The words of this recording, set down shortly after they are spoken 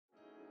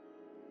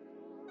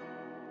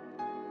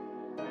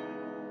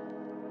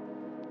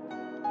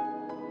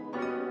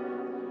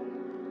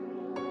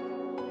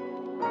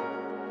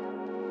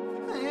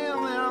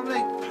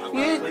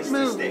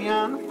movie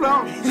on the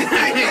floor. Dude,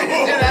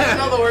 that's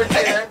another word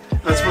there.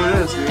 That's what it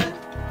is, dude.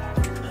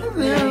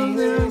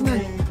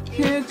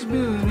 Kids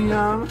movie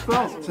on the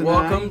floor tonight.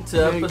 Welcome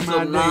to Make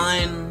episode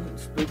my 9,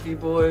 Spooky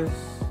Boys.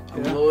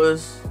 I'm Yeah.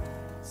 Boiz.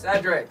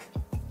 Cedric.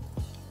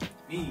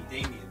 Me,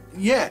 Damien.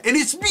 Yeah, and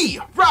it's me,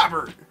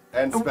 Robert.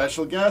 And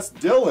special guest,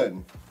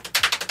 Dylan.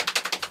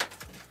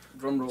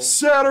 Drum roll.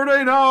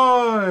 Saturday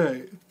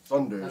night.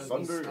 Sunday. That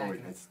would be Oh wait,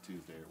 stacking. it's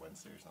Tuesday or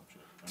Wednesday or some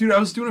shit. Dude, I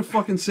was doing a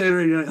fucking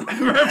Saturday night.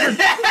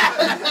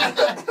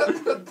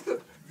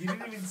 You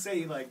didn't even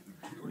say, like,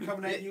 we're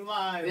coming at you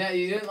live. Yeah,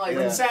 you didn't like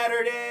Yeah.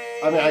 Saturday.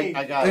 I mean,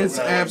 I got it. It's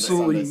when I went to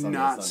absolutely Sunday,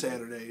 not Sunday.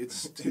 Saturday.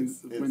 It's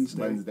It's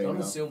Wednesday. Don't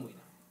now. assume we know.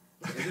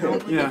 Is it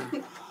only? Yeah.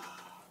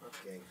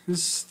 Okay. This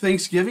is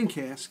Thanksgiving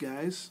cast,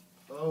 guys.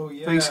 Oh,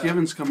 yeah.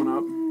 Thanksgiving's coming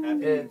up.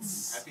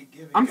 It's Happy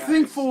giving, I'm guys.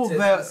 thankful tis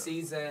the that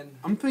season.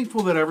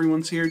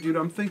 everyone's here, dude.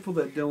 I'm thankful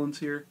that Dylan's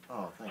here.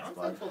 Oh, thanks, I'm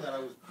bud.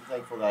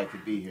 thankful that I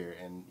could be here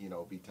and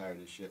be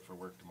tired as shit for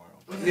work tomorrow.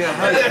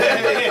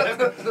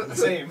 Yeah,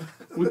 Same.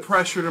 we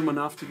pressured him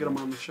enough to get him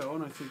on the show,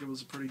 and I think it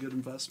was a pretty good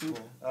investment.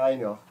 I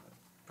know.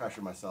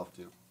 Pressure myself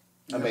too.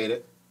 Yeah. I made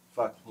it.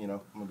 Fuck, I'm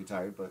gonna be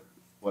tired, but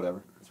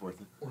whatever. It's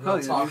worth it. We're Hell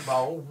gonna yeah, talk dude.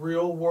 about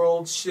real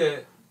world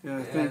shit. Yeah,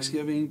 And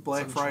Thanksgiving,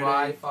 Black some Friday.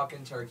 dry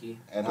fucking turkey.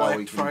 And Black how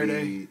we can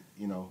Friday. be,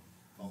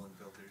 Fallen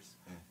filters.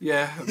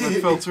 Yeah, the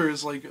filter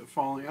is like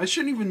falling. I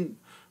shouldn't even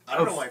I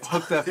don't know why have it's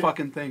hooked that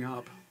fucking thing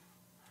up.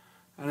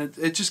 And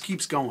it just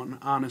keeps going,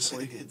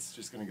 honestly. it's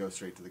just gonna go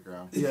straight to the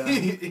ground. Yeah.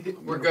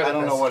 We're good I at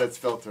don't know this. what it's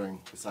filtering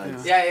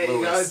besides. Yeah, you know,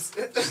 Lewis.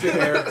 it's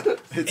Air.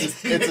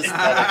 It's aesthetic.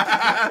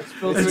 It's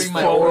Filtering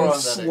my falling aura.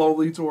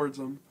 slowly towards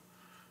him.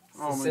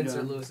 Oh my sensor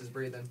god. Lewis is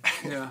breathing.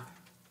 Yeah.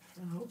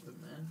 I hope it,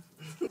 man.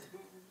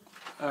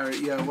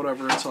 Alright, yeah,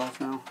 whatever. It's off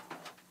now.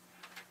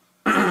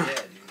 Yeah,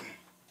 dude.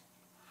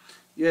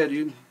 Yeah,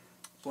 dude.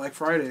 Black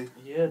Friday.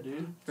 Yeah, dude.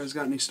 You guys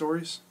got any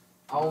stories?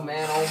 Oh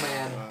man, oh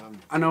man.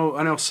 I know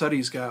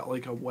Seti's got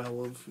like a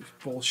well of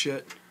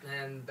bullshit.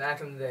 And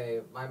back in the day,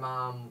 my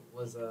mom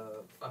was a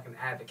fucking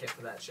advocate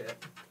for that shit.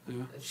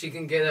 Yeah. If she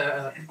can get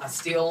a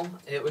steal,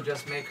 it would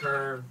just make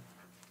her.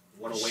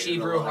 Wanna wait She in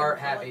the grew line heart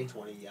for happy. Like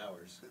 20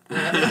 hours.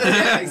 Yeah,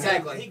 Hey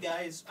exactly.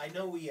 guys, I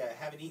know we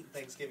haven't eaten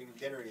Thanksgiving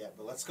dinner yet,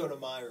 but let's go to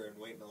Myra and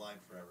wait in the line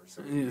forever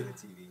so we can Yeah. get a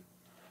TV.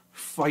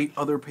 Fight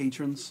other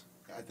patrons.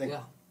 I think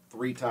Yeah.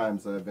 3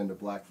 times that I've been to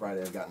Black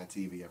Friday, I've gotten a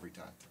TV every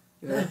time.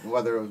 Yeah.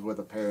 Whether it was with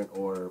a parent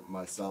or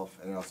myself,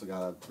 and I also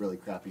got a really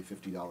crappy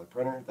 $50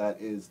 printer. That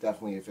is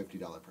definitely a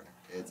 $50 printer.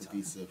 It's a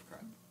piece of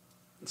crap.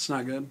 It's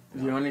not good.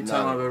 The only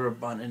time No. I've ever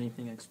bought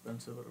anything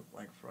expensive at a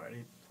Black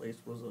Friday place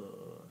was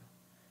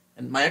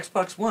and my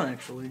Xbox One,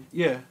 actually.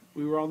 Yeah,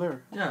 we were all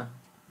there. Yeah.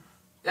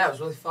 Yeah, it was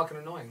really fucking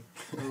annoying.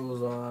 It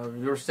was,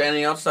 we were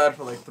standing outside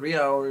for like 3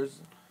 hours,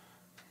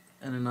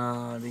 and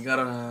then we got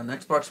an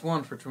Xbox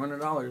One for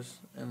 $200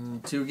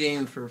 and 2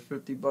 games for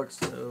 $50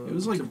 to, It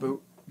was like to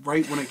boot.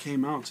 right when it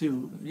came out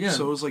too. Yeah.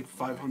 So it was like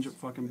 500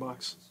 fucking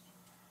bucks.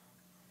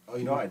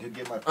 Oh, I did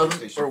get my Or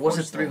PlayStation was 4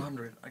 it Slim.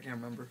 300? I can't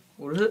remember.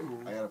 What is it?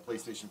 I got a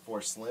PlayStation 4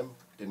 Slim.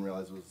 Didn't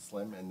realize it was a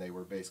Slim, and they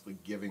were basically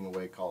giving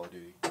away Call of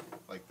Duty,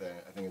 like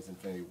I think it was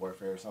Infinity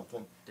Warfare or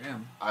something.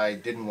 Damn. I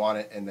didn't want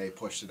it, and they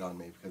pushed it on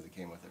me because it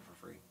came with it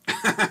for free.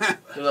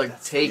 They're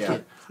like, take Yeah.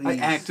 it, I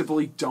please.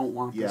 actively don't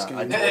want this Yeah, game.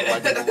 I told them I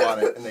didn't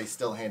want it, and they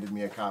still handed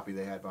me a copy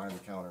they had behind the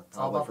counter.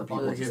 all Probably about for the people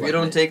bundle. Like, just if like you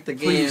don't me. take the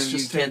game, Please you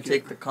just can't take it.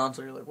 take the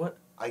console. You're like, what?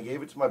 I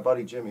gave it to my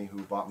buddy Jimmy,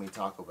 who bought me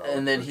Taco Bell.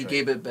 And then for he a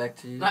gave it back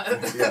to you. Yeah,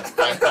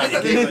 I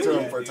gave it to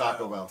him for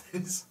Taco Bell.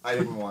 I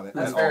didn't want it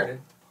That's at fair, all.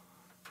 dude.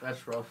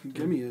 That's rough.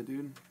 Give me it,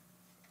 dude.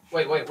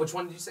 Wait, which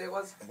one did you say it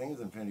was? I think it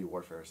was Infinity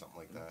Warfare or something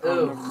like that. Ew.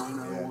 Oh, never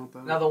mind. I Yeah. don't want that.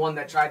 Another one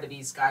that tried to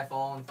be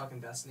Skyfall and fucking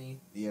Destiny.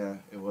 Yeah,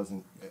 it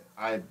wasn't.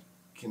 I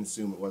can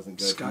assume it wasn't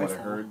good from what I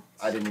Skyfall. heard.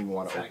 I didn't even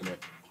want to open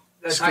it.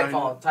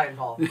 Skynet. Titanfall.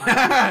 Skyfall.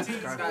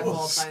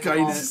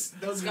 Skynet.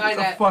 Those What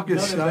the Skynet. fuck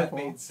is None of that Skyfall?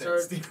 made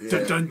sense. dude.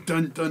 Yeah. Dun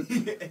dun dun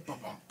dun.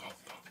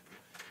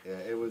 Yeah,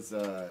 it was.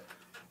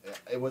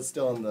 It was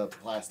still in the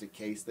plastic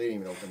case. They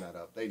didn't even open that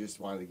up. They just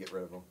wanted to get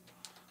rid of them.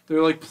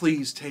 They're like,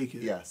 please take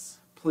it. Yes.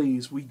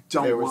 Please, we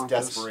don't There was want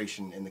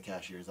desperation in the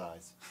cashier's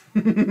eyes.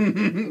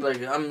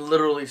 Like, I'm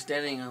literally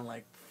standing on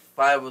like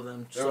 5 of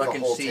them There so was I a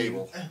can whole see.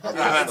 table. of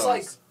It's those.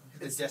 like,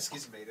 The desk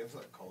is made of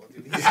like Call of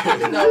Duty.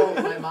 even though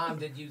my mom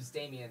did use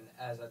Damien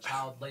as a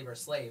child labor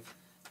slave,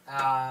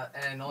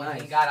 and the only thing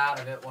he Nice. got out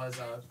of it was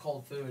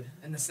cold food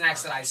and the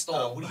snacks that I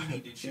stole. What do you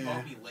need, dude? She Yeah.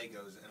 bought me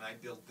Legos, and I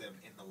built them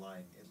in the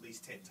line at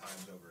least 10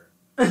 times over.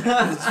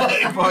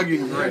 fucking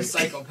You're a great.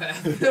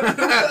 psychopath.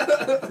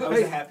 I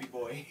was a happy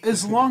boy.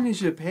 As long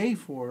as you pay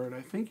for it,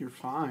 I think you're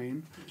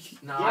fine.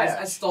 No, Yeah.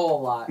 I stole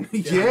a lot.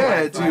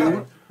 Yeah,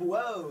 dude.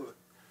 Whoa.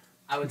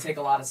 I would take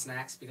a lot of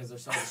snacks because they're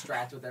so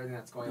distracted with everything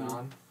that's going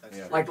on. That's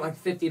Yeah. true. Like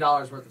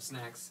 $50 worth of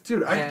snacks.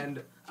 Dude,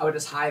 And I would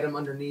just hide them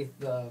underneath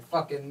the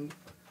fucking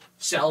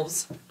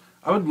shelves.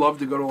 I would love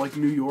to go to like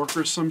New York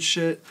or some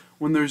shit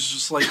when there's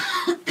just like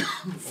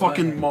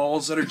fucking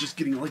malls that are just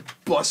getting like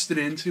busted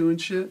into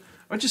and shit.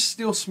 I just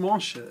steal small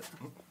shit.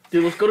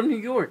 Dude, let's go to New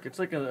York. It's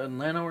like a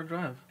 9-hour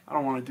drive. I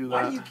don't want to do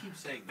Why that. do you keep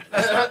saying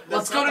that?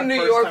 Let's go not to the New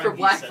first York time for he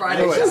Black said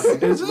Friday. that. Lewis,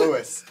 Is it?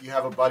 Lewis, you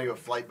have a buddy with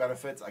flight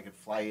benefits. I could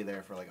fly you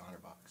there for like $100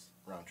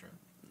 round trip.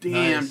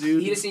 Damn, Nice.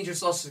 dude. You just need your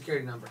social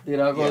security number. Dude,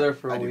 I'll go Yeah, there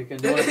for a I do.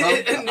 weekend. Do you want to come?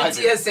 And the I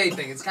do. TSA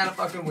thing. It's kind of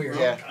fucking weird.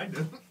 Yeah. Kind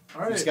of.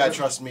 All You just gotta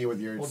trust me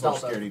with your Well, social Delta.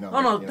 security number.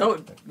 Oh, no, you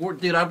know?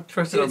 dude, I've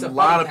trusted Dude, it's a a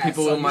lot buddy of pass,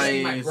 people so with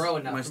you might grow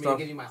enough my for me to stuff.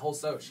 give you my whole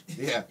social.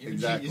 Yeah,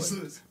 exactly.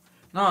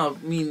 No,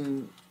 I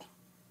mean,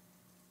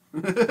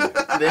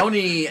 they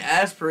only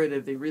ask for it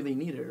if they really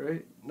need it,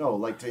 right? No,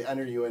 like to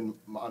enter you in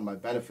on my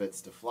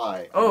benefits to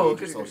fly. I Oh, need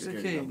okay, your social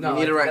security okay. number. No, You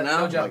need it right that's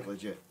now? no joke. Like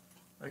legit.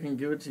 I can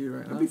give it to you right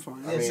That'd now. be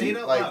fine. I mean, say it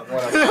out like loud. when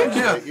I'm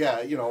actually,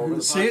 yeah, you know, over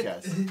the Say it.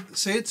 podcast.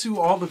 Say it to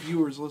all the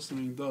viewers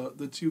listening,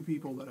 the 2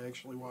 people that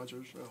actually watch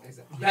our show.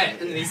 Exactly. And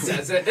then he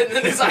says it, and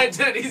then his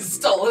identity's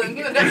stolen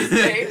the next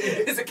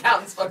day. His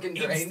account's fucking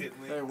drained.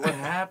 Instantly. Hey, what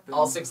happened?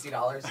 All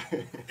 $60.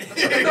 And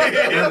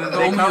the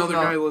only come other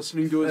up- guy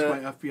listening to it is my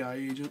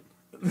FBI agent.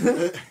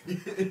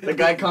 The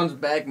guy comes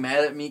back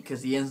mad at me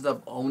because he ends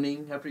up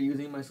owning after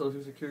using my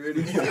social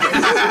security. He's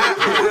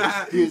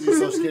your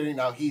social security,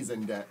 now he's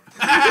in debt.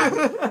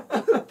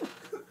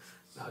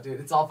 No, dude,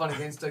 it's all fun and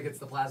games until he gets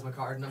the plasma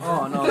card number.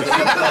 Oh, no.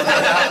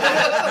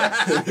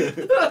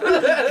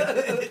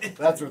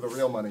 That's where the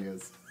real money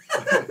is.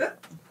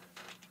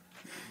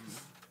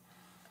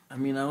 I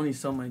mean, I only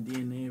sell my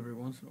DNA every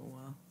once in a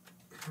while.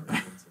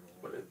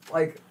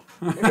 Like,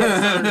 maybe I just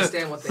don't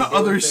understand what they do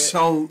Others with it,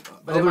 sell.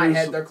 but in my others-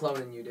 head, they're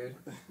cloning you, dude.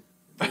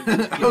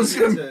 I was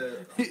gonna,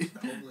 to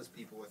homeless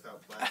people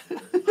without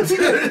platforms.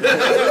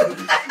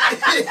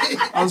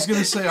 I was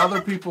gonna say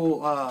other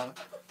people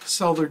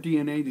sell their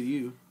DNA to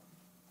you.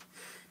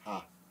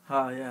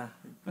 Oh, yeah.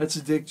 That's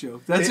a dick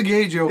joke. That's a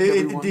gay joke,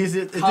 everyone.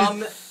 It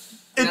Come.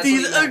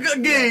 is a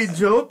gay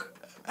joke.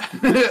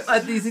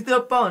 It is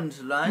the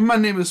punchline. My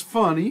name is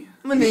Funny.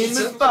 My name is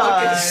Fucking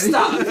Boiz.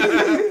 stop.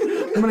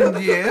 My name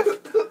is Jeff.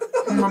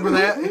 Remember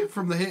that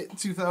from the hit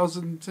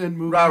 2010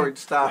 movie? Robert,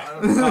 stop.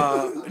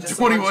 Just a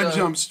 21 bunch of-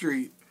 Jump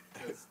Street.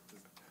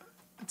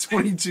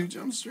 22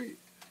 Jump Street.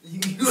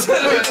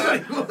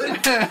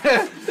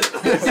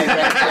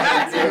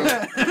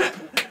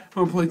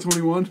 Want to play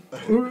 21?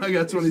 I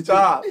got 22.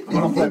 Stop. I'm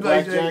gonna play Blackjack,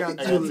 blackjack. I I got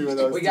got two. 2 of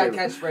those. We got too.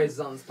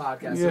 catchphrases on this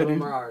podcast. Yeah, Some of them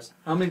dude. are ours.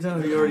 How many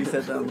times have you already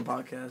said that on the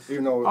podcast?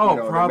 Even though, Oh, you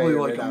know, they probably may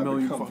or like may a not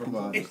million come fucking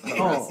from times.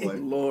 Oh,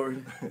 wrestling.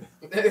 Lord.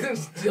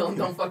 Dylan,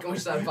 don't fucking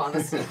wish that upon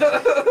us.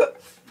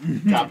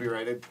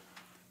 Copyrighted.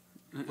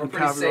 We're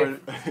pretty safe.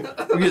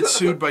 We get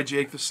sued by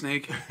Jake the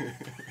Snake.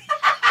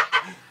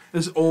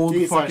 This old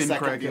He's our fucking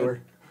second crackhead. viewer.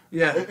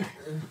 Yeah.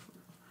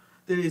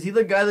 Dude, is he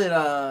the guy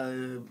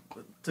that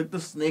took the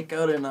snake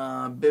out and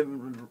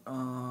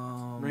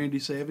Randy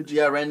Savage.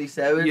 Yeah, Randy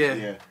Savage? Yeah.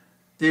 Yeah.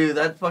 Dude,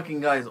 that fucking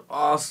guy's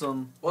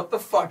awesome. What the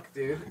fuck,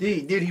 dude?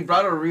 Dude, he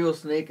brought a real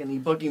snake and he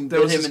fucking That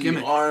bit was him his in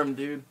gimmick. the arm,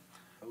 dude.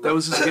 That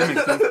was his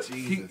gimmick, dude.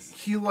 Jesus.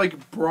 He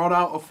like brought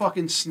out a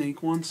fucking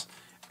snake once,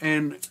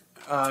 and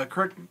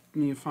correct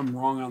me if I'm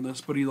wrong on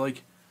this, but he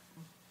like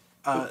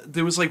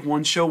there was like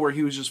one show where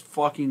he was just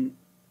fucking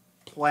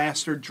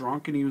plastered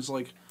drunk, and he was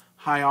like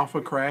high off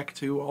of crack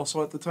too,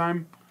 also at the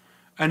time,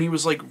 and he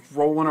was like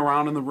rolling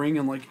around in the ring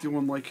and like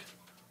doing like,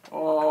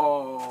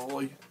 oh,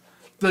 like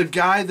the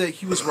guy that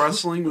he was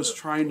wrestling was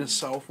trying to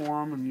sell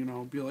for him, and you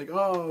know be like,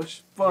 oh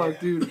fuck, Yeah.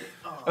 dude,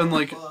 and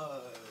like.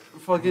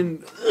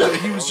 Fucking,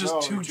 he was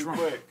just too drunk.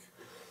 Quick.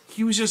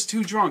 He was just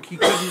too drunk. He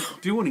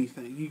couldn't do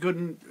anything. He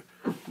couldn't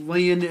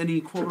lay in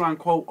any quote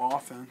unquote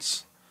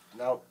offense.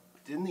 Now,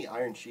 didn't the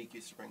Iron Sheik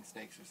used to bring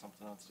snakes or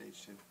something on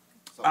stage too?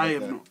 Something I like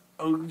have that. no.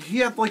 Oh, he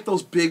had like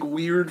those big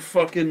weird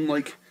fucking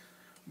like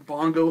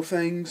bongo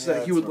things Yeah,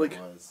 that he that's would what like.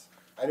 it was.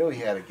 I knew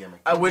he had a gimmick.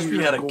 I wish we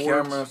had a Gourds.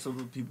 camera so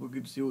that people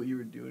could see what you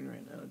were doing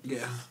right now.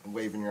 Yeah, And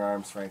waving your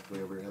arms frankly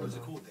over your It head. was a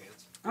cool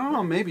dance. I don't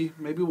know. Maybe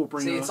we'll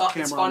bring See, a it's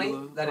camera funny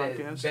onto the that it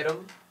podcast. bit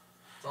him.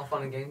 It's all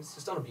fun and games.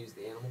 Just don't abuse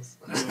the animals.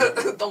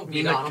 Don't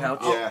beat Mean a on them.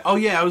 couch. Yeah. Oh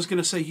yeah, I was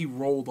gonna say he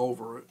rolled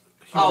over it.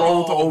 He Oh,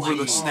 rolled over the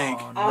my snake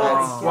Oh,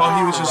 Oh, while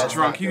he was just That's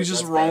drunk. not He was good.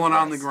 just That's rolling bad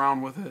on the press.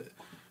 ground with it.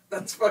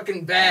 That's fucking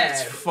It's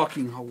bad.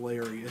 fucking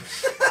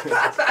hilarious.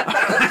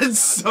 It's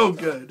so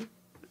good.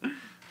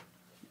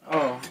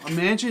 Oh,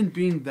 imagine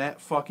being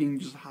that fucking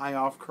just high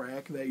off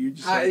crack that you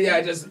just. Like, Yeah,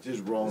 just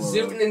Just rolling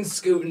zooting around. and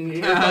scooting.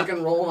 You're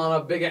fucking rolling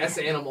on a big ass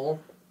animal.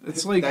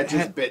 It's like That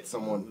just bit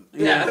someone.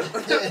 Yeah.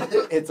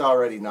 It's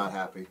already not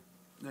happy.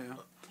 Yeah.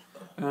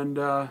 And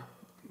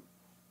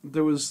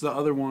there was the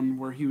other one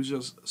where he was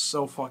just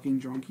so fucking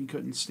drunk he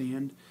couldn't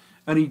stand.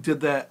 And he did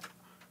that.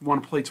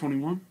 Want to play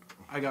 21?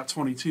 I got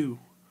 22.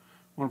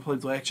 Want to play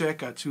blackjack?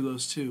 Got 2 of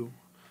those too.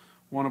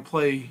 Want to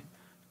play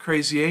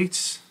crazy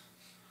eights?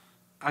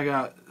 I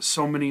got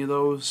so many of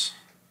those.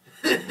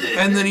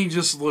 And then he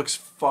just looks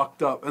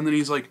fucked up. And then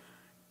he's like,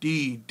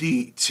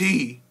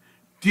 DDT.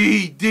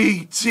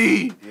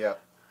 DDT.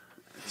 Yep.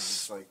 He's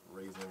just like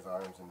raising his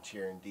arms and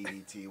cheering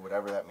DDT,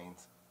 whatever that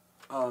means.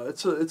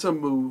 It's a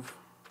move.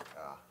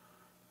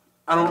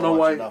 I don't know watch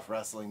why. enough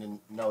wrestling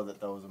to know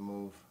that was a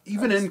move.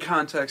 Even in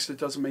context, it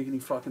doesn't make any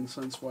fucking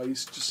sense why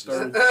he's just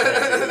started.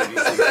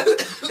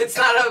 It's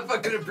not a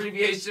fucking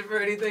abbreviation for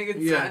anything. It's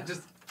not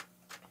just.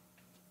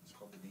 It's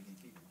called the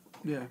DDT.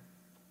 Yeah.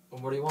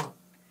 Well, what do you want?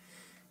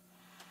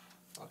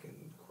 Fucking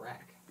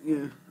crack.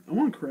 Yeah. I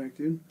want crack,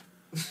 dude.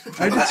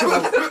 I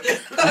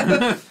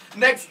did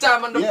Next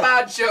time on the Yeah.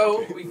 pod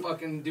show, we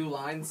fucking do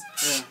lines.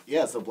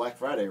 Yeah, so Black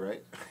Friday,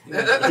 right?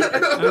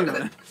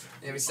 Anyway,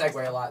 Yeah, we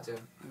segue a lot too.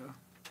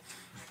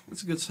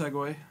 that's a good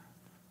segue.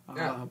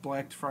 Yeah.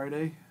 Black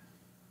Friday.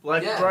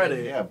 Black Yeah.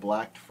 Friday. Yeah,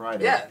 Black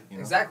Friday. Yeah, you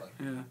know? exactly.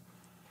 Yeah.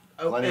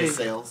 Plenty Hey, of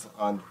sales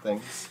on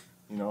things,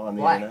 on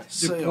the Black. internet. do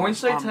Sales porn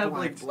sites on have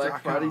like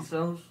Black black.com. Friday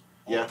sales?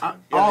 Yeah,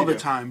 All they the do.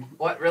 time.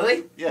 What,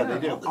 really? Yeah, they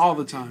do. All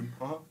the time.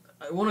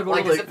 I want to go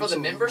Like, to is like. it for the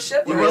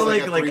membership? You You Or know, go is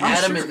it's it... like like a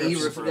Adam free and Eve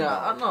or subscription for yeah,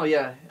 $1. I don't know,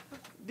 yeah.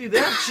 Dude, they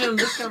have shit on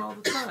discount all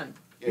the time.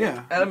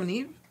 Yeah. Adam and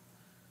Eve?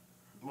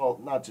 Well,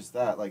 not just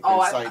that. Like,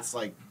 Oh, there's I- sites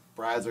like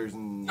Brazzers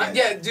and...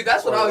 yeah, dude,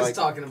 that's what or, I was like,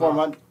 talking about.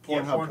 Pornhub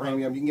Pornhub.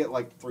 Premium. You can get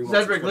like 3 months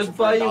Cedric, let's subscription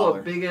buy for you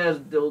a $1. big ass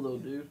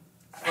dildo, dude.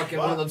 Fucking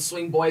one of them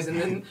swing boys, and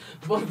then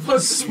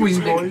Swing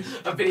boys.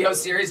 a video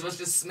series was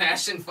just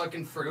smashing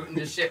fucking fruit and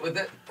just shit with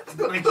it.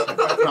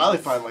 Probably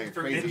find like a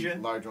For crazy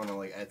Ninja? large one on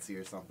like Etsy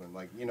or something.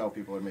 Like,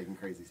 people are making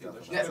crazy stuff.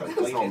 Yeah.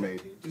 It's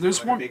homemade.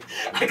 There's one.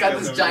 I got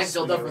this giant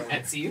dildo from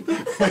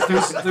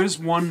Etsy. There's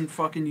one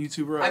fucking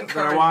YouTuber I'm that I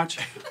current. watch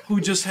who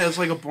just has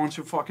like a bunch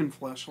of fucking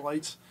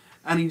flashlights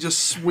and he just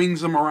swings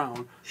them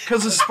around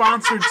because it's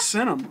sponsored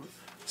cinema.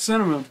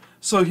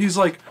 So he's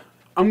like,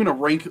 I'm gonna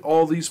rank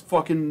all these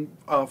fucking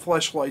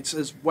flashlights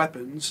as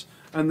weapons,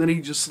 and then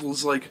he just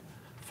was like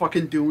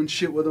fucking doing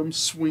shit with them,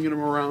 swinging them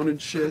around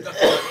and shit.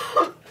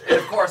 And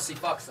of course, he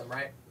fucks them,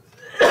 right?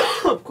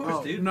 Of course,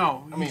 Oh, dude.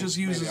 no, I he mean, just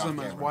uses maybe off them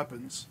as camera.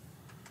 weapons.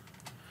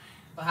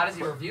 But how does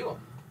he review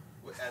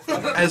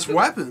them? As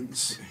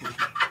weapons.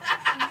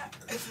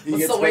 He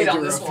What's gets the weight paid to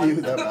on this review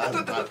one? them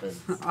as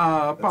weapons.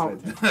 About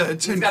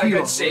That's 10 He's got a good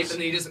kilos. shape, and then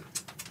he just.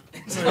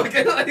 It's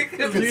fucking like.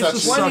 Good Dude,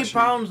 suction. 20 Suction.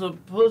 pounds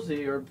of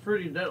pussy are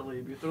pretty deadly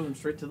if you throw them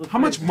straight to the How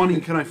much face. money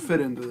can I fit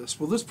into this?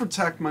 Will this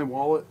protect my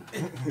wallet?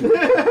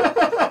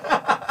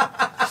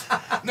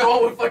 No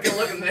one would fucking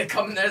look, and they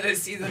come in there, they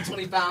see the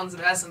 20 pounds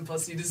of ass and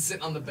pussy just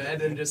sitting on the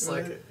bed, and just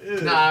like,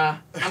 nah,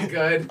 I'm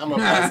good. I'm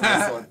gonna pass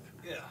this one.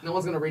 No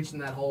one's gonna reach in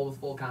that hole with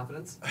full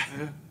confidence.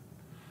 Yeah.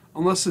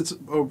 Unless it's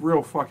a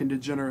real fucking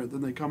degenerate, then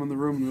they come in the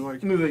room and they're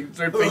like, They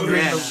start fingering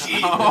yeah.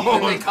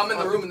 them. And they come in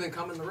the room, and then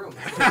come in the room.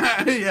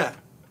 yeah.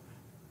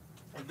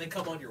 And they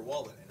come on your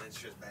wallet, and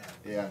it's just bad.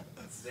 Yeah.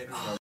 They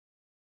don't-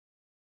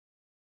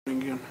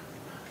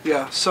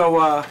 Yeah,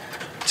 so,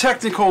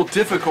 technical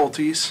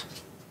difficulties.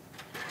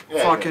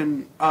 Yeah,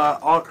 Fucking,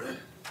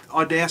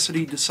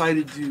 Audacity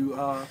decided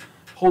to,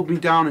 hold me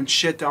down and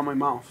shit down my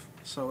mouth.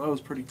 So that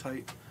was pretty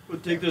tight. We'll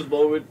take this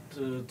moment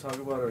to talk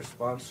about our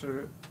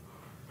sponsor.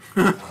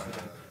 We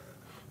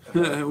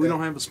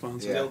don't have a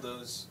sponsor. Yeah.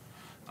 Dildos.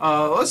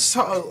 Let's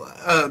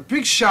talk,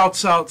 big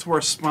shouts out to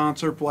our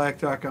sponsor,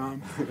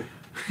 Black.com.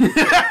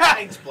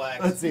 Thanks,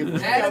 Black. Let's see. if we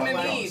can Adam find and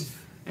out. Eve.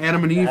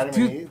 Adam and Eve. Adam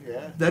Dude, and Eve,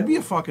 yeah. that'd be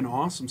a fucking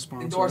awesome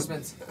sponsor.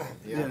 Endorsements.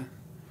 Yeah.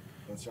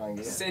 Let's try and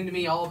get it. Send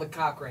me all the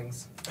cock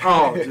rings.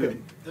 Oh,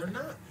 dude. They're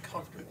not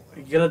comfortable.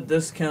 You get a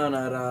discount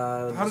at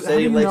How do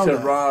City you Lakes know at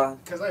that? Raw.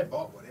 Because I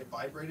bought one. It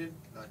vibrated.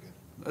 Not good.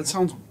 That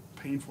sounds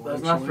painful. That's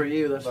actually. not for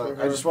you, that's But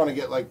for I her. just want to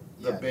get like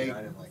the Yeah, big, dude,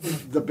 I didn't like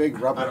it. the big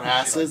rubber I don't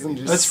asses like and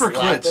it. just That's for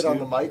slap clits, it on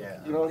dude. the mic.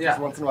 Yeah. Yeah.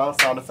 Just once in a while,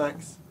 sound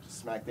effects. Just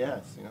smack the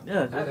ass.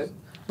 Yeah, That is.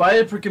 buy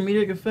it for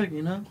comedic effect,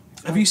 you know?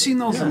 Have you seen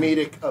those?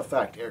 Comedic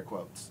effect, air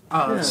quotes.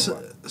 Yeah.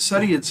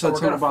 Seti had So said we're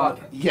something gonna about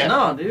fuck it. Yeah.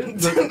 No, dude.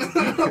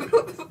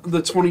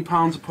 the 20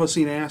 pounds of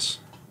pussy and ass.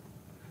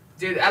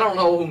 Dude, I don't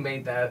know who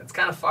made that. It's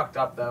kind of fucked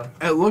up, though.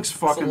 It looks It's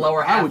fucking. the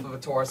lower I half would, of a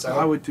torso.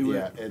 I would do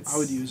Yeah, it. it's- I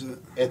would use it.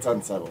 It's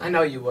unsettling. I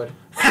know you would.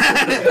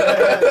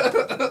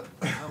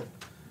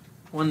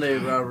 One day,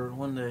 Robert,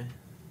 one day.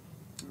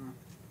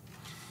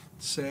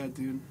 Sad,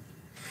 dude.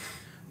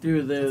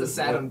 Dude, It's a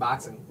sad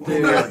unboxing.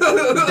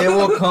 Dude, they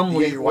will come Yeah,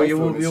 with your where you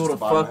wife won't be is able to just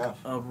the bottom fuck half.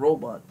 a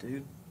robot,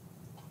 dude.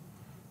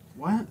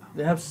 What?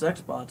 They have sex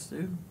bots,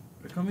 dude.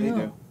 They're coming They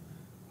out. do.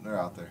 They're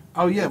out there.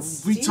 Oh yeah,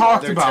 It's- we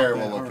talked They're about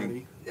terrible that looking.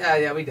 already.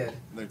 Yeah, we did.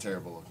 They're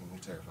terrible looking. They're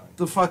terrifying.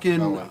 The I fucking.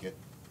 don't like it.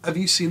 Have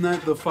you seen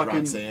that? The fucking.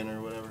 Roxanne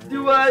or whatever. her Do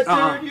name I is.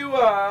 turn you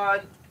on?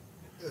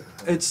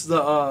 It's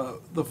the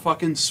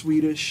fucking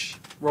Swedish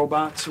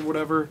robots or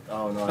whatever,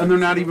 Oh no. and they're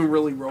not even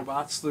really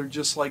robots. They're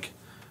just like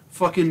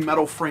fucking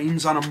metal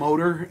frames on a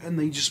motor, and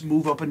they just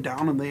move up and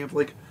down, and they have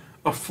like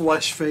a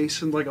flesh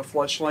face and like a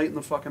fleshlight in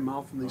the fucking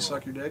mouth, and they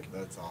suck your dick.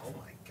 That's Oh awful.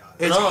 my god.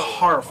 It's No.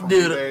 horrifying.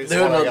 Dude, There's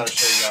they're one I the- gotta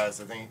show you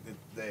guys. I think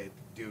the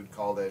dude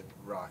called it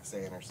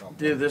Roxanne or something.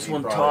 Dude, this He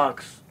one brought it-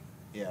 talks.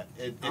 Yeah,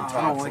 it I don't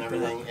talks like and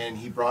everything, and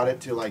he brought it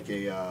to like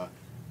a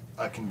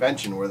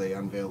convention where they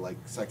unveiled like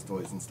sex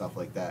toys and stuff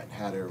like that, and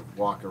had her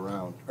walk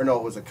around. Or no,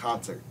 it was a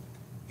concert.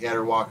 He had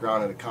her walk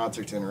around at a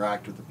concert to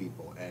interact with the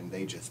people, and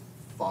they just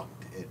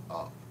fucked it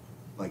up.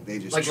 Like they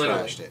just Like, trashed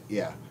literally? it.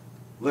 Yeah,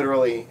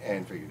 literally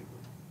and figuratively.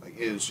 Like Like,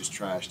 it was just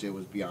trashed. It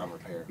was beyond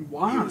repair.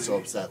 Why? He was so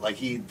upset. Like,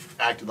 he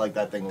acted like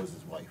that thing was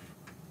his wife.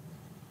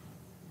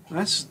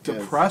 That's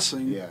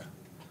depressing. Yeah.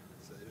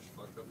 So they just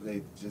fucked up.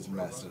 They just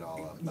messed it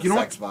all up. You know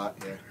Sex bot,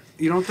 yeah.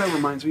 You know what that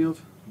reminds me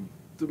of?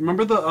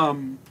 Remember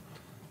the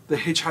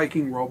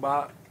hitchhiking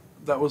robot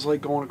that was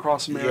like going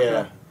across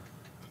America?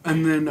 Yeah.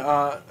 And then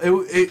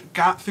it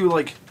got through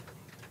like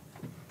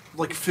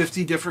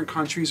 50 different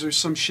countries or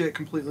some shit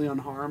completely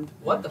unharmed.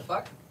 What the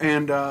fuck?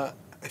 And I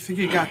think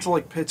it got to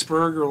like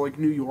Pittsburgh or like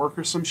New York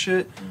or some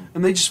shit,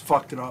 and they just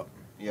fucked it up.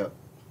 Yep.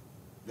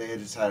 They had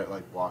just had it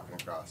like walking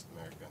across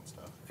America and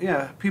stuff.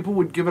 Yeah, people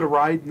would give it a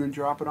ride and then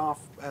drop it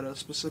off at a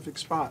specific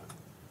spot.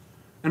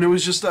 And it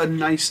was just a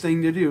nice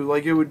thing to do.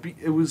 Like it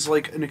was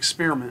like an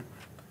experiment.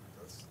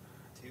 That's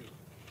two.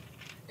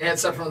 Yeah,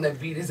 except for when they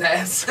beat his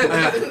ass.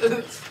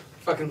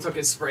 Fucking took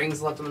his springs,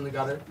 left him in the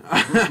gutter.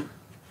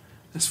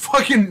 It's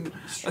fucking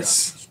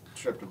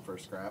Stripped him for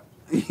scrap.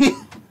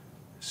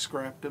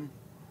 scrapped him.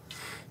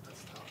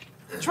 That's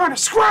tough. Trying to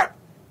scrap.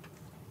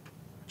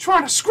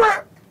 Trying to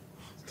scrap.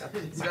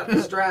 He's got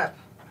the strap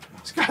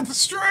He's got the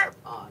strap.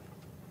 on.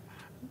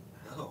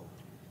 No.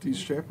 These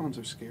strap-ons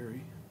are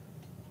scary.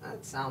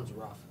 That sounds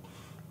rough.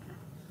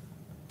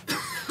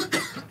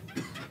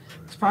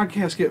 This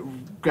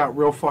podcast got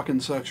real fucking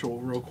sexual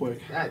real quick.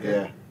 Yeah, dude.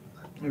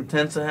 Yeah. It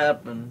tends to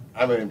happen.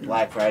 I mean,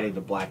 Black Friday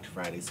to Black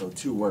Friday, so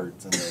 2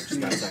 words, and then it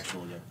just got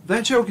sexual again.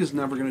 That joke is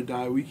never gonna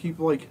die. We keep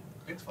like,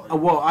 It's fine.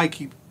 well, I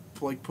keep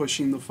like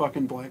pushing the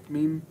fucking black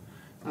meme.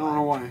 I don't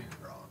know why.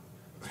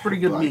 It's a pretty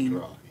good Black meme.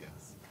 Raw,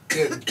 yes.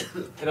 Dude,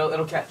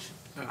 it'll catch.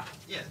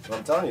 Yeah. So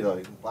I'm telling you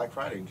though, Black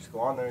Friday, you just go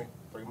on there,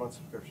 3-month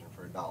subscription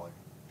for $1.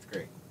 It's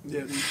great.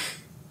 Yeah, dude.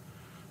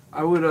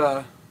 I would.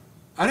 I'd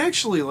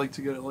actually like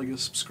to get like a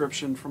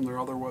subscription from their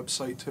other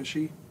website,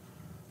 Tushy,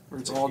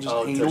 where it's all just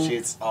anal. Tushy,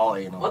 it's all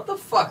anal. What the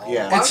fuck?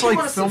 Yeah. Why It's would you like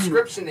want a film-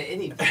 subscription to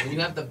anything when you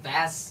have the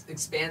vast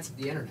expanse of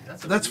the internet?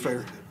 That's a That's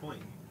really fair. good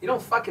point. You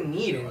don't fucking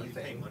need You know, you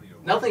pay anything. money to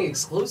watch Nothing it.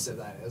 exclusive,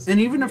 that is. And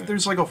even if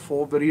there's like a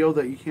full video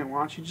that you can't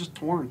watch, you just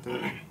torrent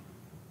it.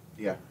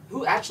 Yeah.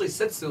 Who actually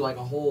sits through like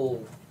a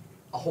whole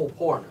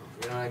porno?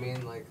 You know what I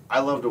mean? Like, I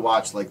love to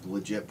watch like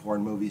legit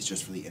porn movies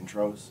just for the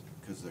intros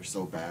because they're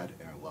so bad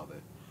and I love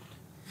it.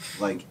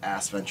 Like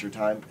Ass Venture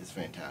Time is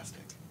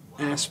fantastic.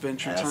 Ass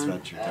Venture Ass Time.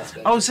 Venture Ass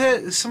Time. Venture. Oh, is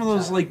that some of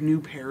those like new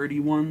parody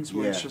ones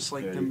where Yeah, it's just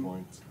like parody them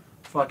porns.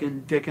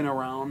 fucking dicking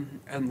around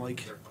and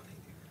like They're funny,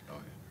 dude.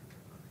 Oh,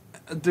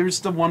 yeah. there's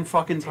the one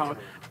fucking time.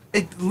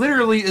 It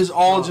literally is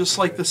all Oh, just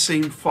okay. like the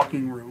same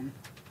fucking room.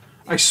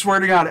 I swear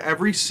to God,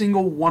 every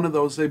single one of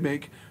those they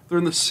make, they're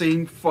in the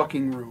same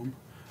fucking room,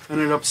 and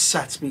it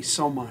upsets me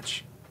so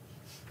much.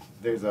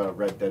 There's a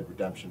Red Dead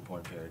Redemption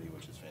porn parody,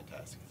 which is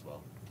fantastic as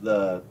well.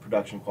 The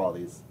production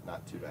quality is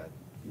not too bad.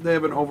 They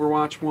have an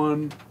Overwatch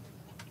one.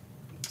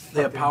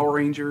 They have Fucking- Power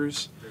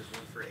Rangers. There's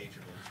one for Age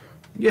of Ultron.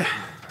 Yeah.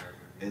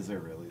 Is there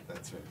really?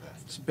 That's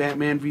fantastic. It's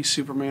Batman v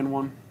Superman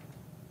one.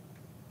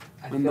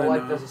 I And feel then,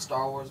 like there's a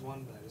Star Wars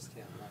one, but I just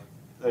can't like.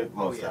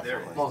 Most yeah, there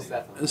definitely. is. Most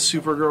definitely.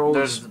 Supergirl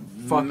There's is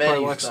fucked by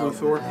many Lex Star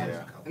Luthor. Wars.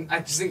 Yeah. And I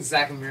just think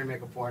Zack and Miri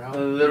make a porno.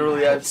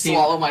 Literally, I've seen.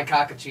 Swallow my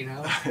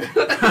cockachino.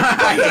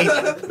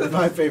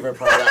 My favorite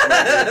part of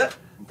that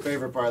movie.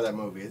 Favorite part of that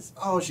movie is,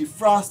 oh, she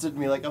frosted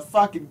me like a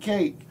fucking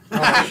cake.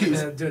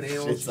 Yeah, doing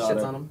anal Shits shits on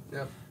on him.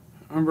 Yep.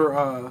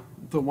 Remember,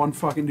 the one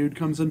fucking dude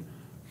comes in,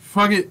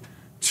 fuck it,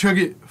 chug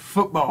it,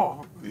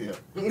 football. Yeah.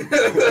 I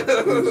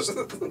used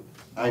to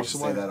Walks say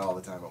away. that all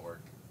the time at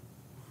work.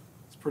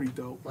 It's pretty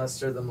dope.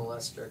 Lester the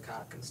molester,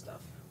 cock and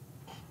stuff.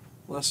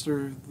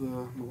 Lester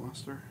the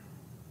molester.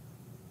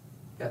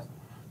 Yeah.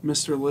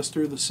 Mr.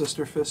 Lister the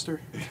sister fister.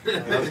 Yeah,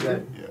 that was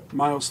good. Yeah.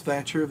 Miles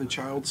Thatcher the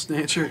child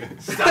snatcher.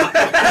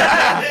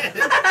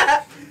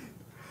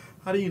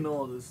 How do you know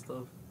all this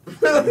stuff?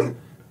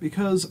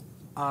 Because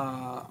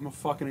I'm a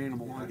fucking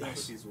animal, I I put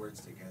guess. these words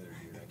together,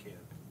 dude. I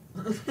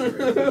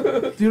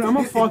can't. Dude, I'm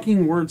a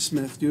fucking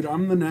wordsmith, dude.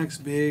 I'm the next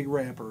big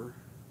rapper.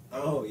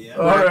 Oh, yeah.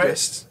 All right.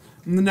 Rapist.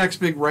 I'm the next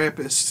big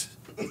rapist.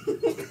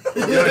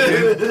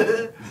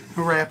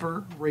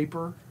 Rapper,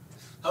 raper.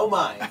 Oh,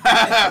 my.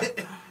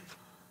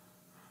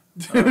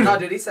 No,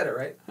 dude, he said it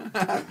right.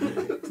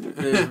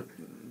 Dude,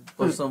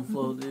 put some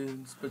flow,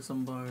 dude. Spit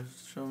some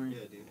bars. Show me.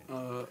 Yeah, dude.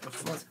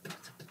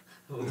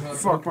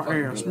 Fuck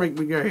my ass, make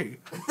me gay.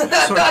 Quick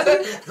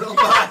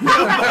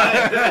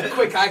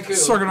haiku.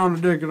 Sucking on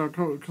the dick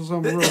because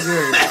I'm real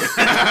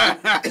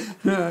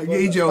gay.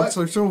 Gay jokes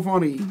are so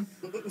funny.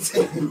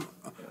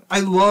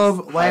 I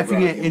love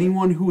laughing at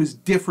anyone who is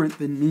different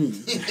than me.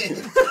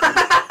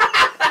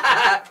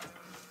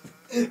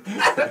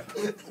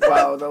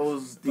 Wow, that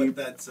was deep.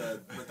 But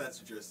that's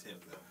just him,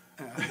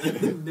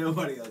 though.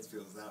 Nobody else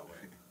feels that way.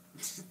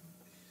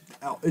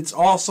 It's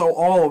also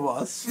all of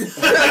us. It's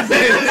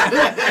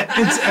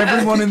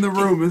everyone in the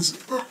room is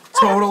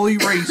totally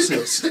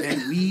racist,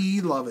 and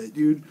we love it,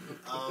 dude.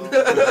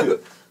 The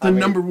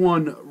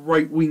 #1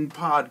 right-wing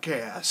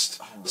podcast,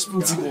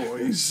 Spooky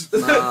Boiz.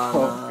 Nah,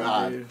 Oh,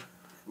 God. dude.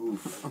 Ooh.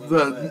 Oof.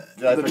 The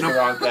Did I pick the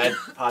wrong bad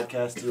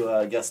podcast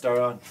to guest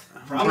star on?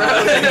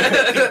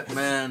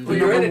 Man, Well,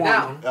 you're in it Number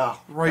now.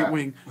 Oh, right crap.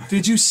 wing.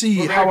 Did you see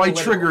Well, how I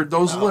they're triggered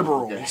those Oh,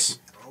 liberals?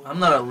 I'm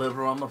not a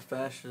liberal. I'm a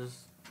fascist.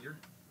 You're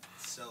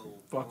so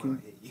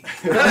Fucking- I hate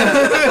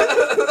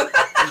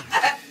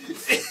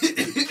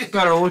you.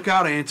 Better look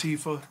out,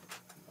 Antifa.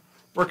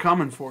 We're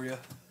coming for you.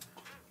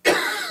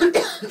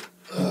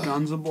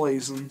 Guns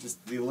a-blazing.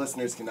 Just the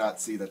listeners cannot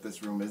see that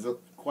this room is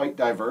quite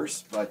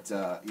diverse, but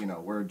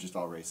we're just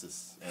all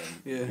racists and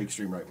Yeah.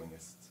 extreme right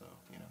wingers. So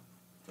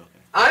it's okay.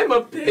 I'm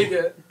a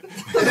bigot.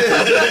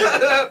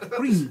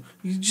 What do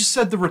you just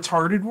said the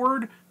retarded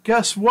word?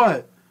 Guess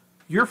what?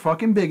 You're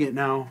fucking bigot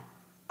now.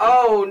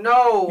 Oh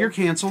no! You're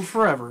canceled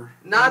forever.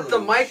 Not the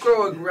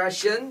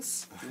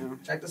microaggressions. Yeah.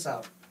 Check this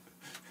out.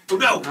 Oh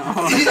no!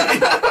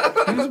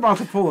 He was about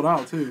to pull it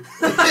out too.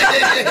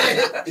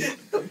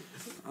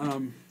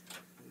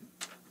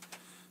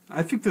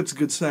 I think that's a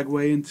good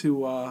segue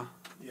into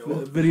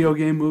video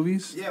game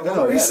movies. Yeah, No,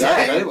 what we yeah,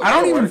 say? I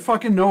don't even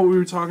fucking know what we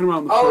were talking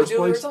about in the Oh, first dude,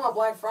 we were place. talking about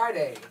Black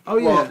Friday. Oh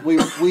yeah.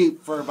 Well, we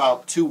for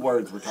about 2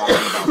 words we're talking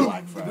about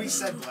Black Friday. We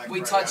said Black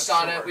We Friday, touched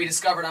I'm on it. sure. We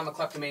discovered I'm a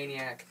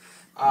kleptomaniac.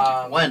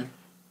 When?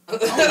 When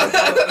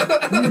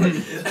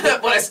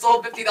I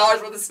stole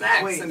 $50 worth of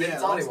snacks Wait, and didn't yeah,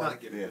 tell let's anyone.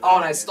 not get Yeah. Oh,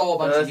 and I stole a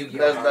bunch That's, of Yu-Gi-Oh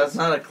that's, cards. that's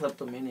not a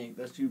kleptomaniac.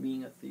 That's you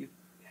being a thief.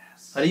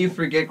 Yes. How do you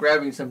forget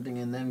grabbing something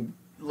and then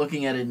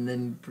looking at it and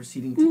then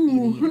proceeding to Ooh,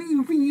 eat how it? do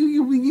you How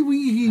do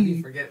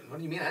you forget? What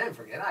do you mean? I didn't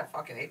forget. I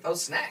fucking ate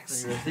those snacks.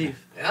 So you're a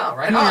thief. Yeah,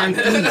 right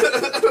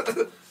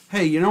on.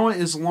 Hey, you know what?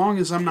 As long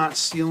as I'm not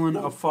stealing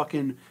a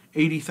fucking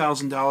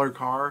 $80,000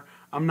 car,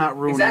 I'm not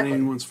ruining Exactly.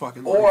 anyone's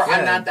fucking life. Or Yeah,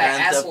 I'm not that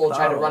Grand Theft asshole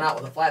trying to Auto. run out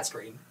with a flat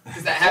screen.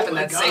 Because that happened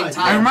my that same God,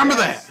 time. I remember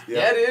that.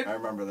 Yeah, dude. I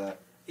remember that.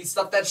 He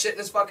stuffed that shit in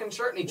his fucking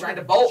shirt and he tried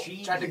to bolt.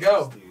 Tried to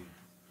go.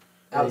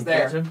 I was Did you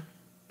catch there. him?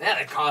 Yeah,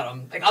 they caught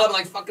him. They caught him in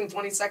like fucking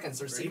 20 seconds.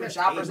 There's He secret was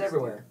shoppers AIDS,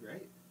 everywhere.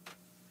 Right?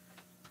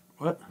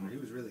 What? He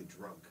was really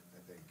drunk, I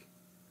think.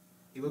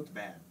 He looked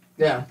bad.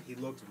 Yeah. He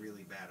looked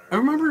really bad. I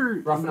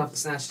remember Rough enough to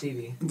snatch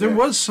TV. there Yeah.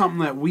 was something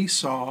that we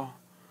saw.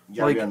 You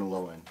gotta be Like- on the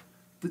low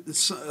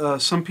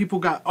end. Some people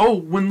got. Oh,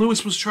 when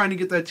Lewis was trying to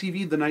get that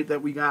TV the night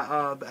that we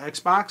got the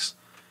Xbox,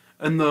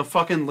 and the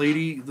fucking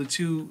lady,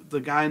 the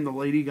guy and the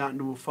lady got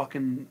into a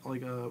fucking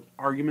like a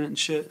argument and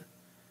shit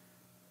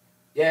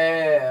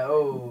Yeah,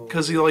 oh.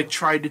 because he like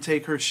tried to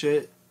take her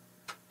shit,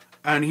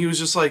 and he was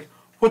just like,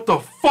 "What the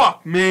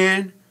fuck,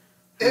 man?"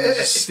 And he was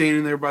just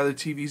standing there by the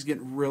TVs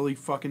getting really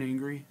fucking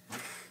angry.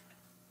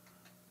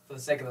 For the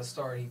sake of the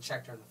story, he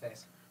checked her in the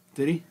face.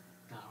 Did he?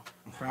 No.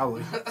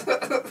 Probably.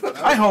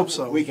 I hope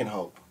so. We can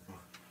hope.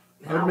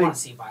 I don't make- want to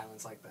see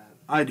violence like that.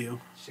 I do.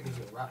 Shit gives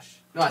you a rush.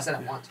 No, I said I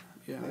want to.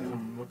 Yeah.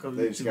 What color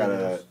They you just two gotta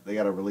videos? they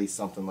gotta release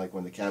something like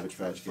when the Cabbage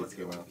Patch Kids I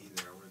came want out. to be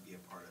there. I want to be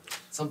a part of it.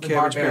 Something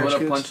Cabbage You Patch barbaric. wanna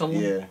Kids? punch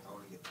someone? Yeah, I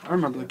want to get. I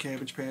remember the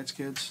Cabbage Patch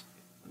Kids.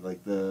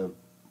 like the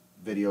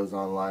videos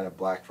online of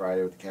Black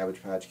Friday with the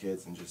Cabbage Patch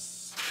Kids and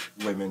just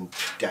women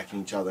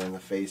decking each other in the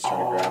face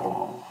trying to grab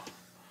them.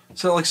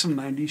 Is that like some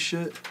 '90s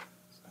shit?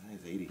 I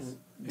think it's 80s.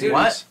 Dude,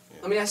 What?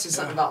 Let me ask you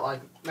something about like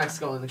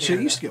Mexico and the Shit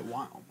Canada. used to get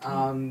wild.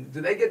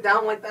 Do they get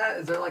down like that?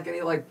 Is there like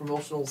any like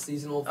promotional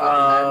seasonal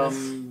fucking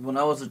madness? When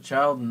I was a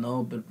child,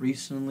 no, but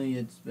recently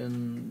it's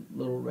been a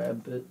little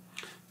rampant.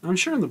 I'm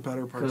sure in the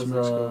better parts of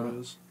 'Cause, Mexico it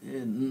is.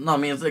 No, I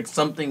mean it's like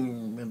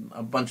something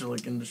a bunch of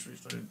like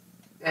industries started.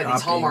 Yeah, these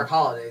copying. Hallmark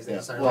holidays they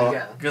Yeah. started Well, like,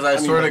 yeah. because I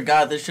mean, swear to like-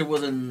 God, this shit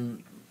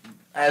wasn't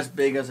as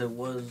big as it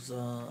was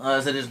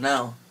as it is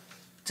now.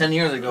 10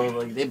 years ago,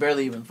 like they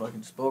barely even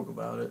fucking spoke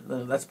about it.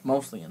 That's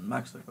mostly in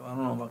Mexico. I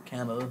don't know about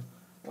Canada.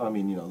 Well, I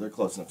mean, they're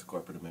close enough to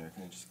corporate America.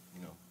 And just,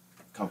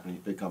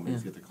 big companies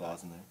Yeah. get their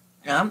claws in there.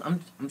 Yeah,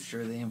 I'm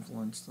sure they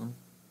influenced them.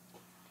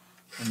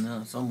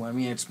 In some way. I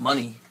mean, it's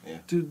money.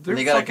 Dude, they're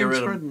They gotta fucking get rid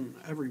of- spreading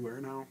everywhere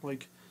now.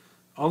 Like,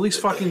 all these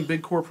fucking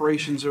big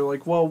corporations are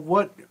like, well,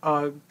 what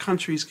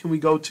countries can we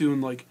go to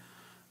and, like,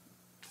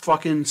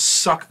 fucking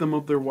suck them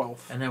of their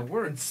wealth? And it And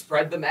works.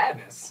 spread the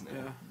madness.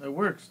 Yeah. It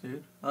works,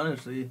 dude.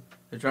 Honestly.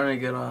 They're trying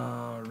to get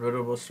rid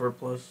of a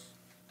surplus.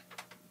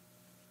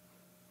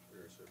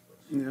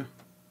 Yeah.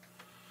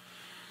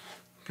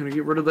 Gonna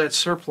get rid of that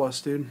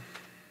surplus, dude.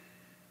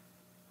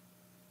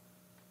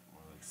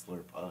 More like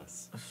slurp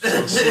us.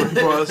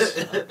 Surplus.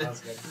 That was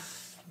good.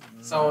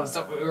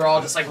 So we were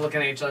all just like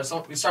looking at each other.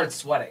 So we started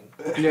sweating.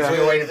 So we Yeah.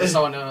 were waiting for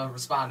someone to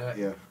respond to it.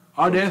 Yeah.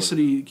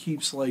 Audacity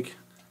keeps, like,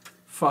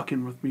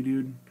 fucking with me,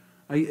 dude.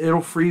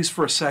 It'll freeze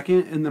for a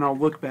second, and then I'll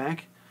look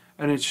back,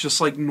 and it's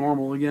just, like,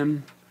 normal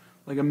again,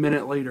 like, a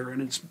minute later,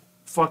 and it's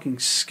fucking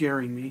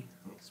scaring me.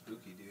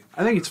 Spooky, dude.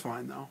 I think it's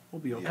fine, though.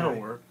 We'll be okay. That'll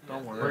work.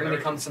 Don't worry. We're gonna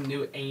become some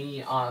new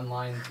A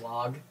online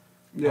vlog.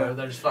 Yeah. Where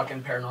there's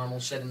fucking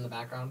paranormal shit in the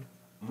background.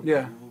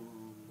 Yeah.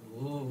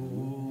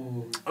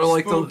 Ooh. Or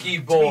like the Spooky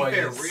To be boys.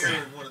 fair, we're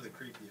in one of the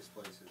creepiest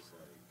places,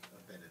 like,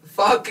 I've been in.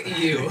 Fuck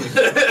you.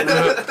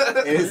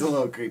 It is a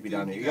little creepy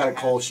down here. You got a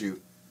coal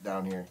chute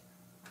down here.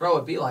 Bro,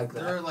 it'd be like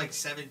There are that. like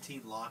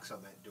 17 locks on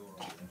that door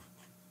over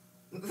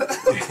there.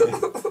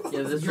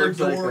 Yeah, this Your looks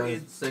like door a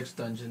is- 6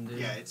 dungeon, dude.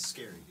 Yeah, it's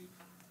scary,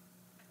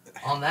 dude.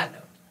 On that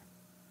note,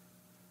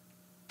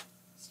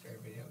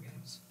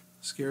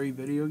 Scary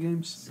video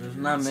games? There's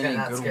not many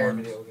Not good scary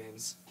ones. video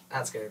games.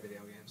 Not scary video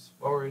games.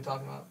 What were we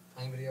talking about?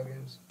 Playing video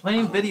games?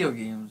 Playing video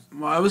games.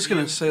 Well, I was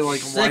gonna say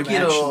like live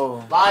action.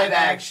 Sekiro. Live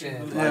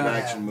action. Yeah. Live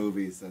action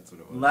movies. That's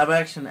what it was. Live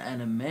action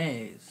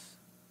animes.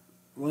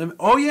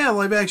 Oh yeah,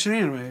 live action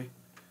anime.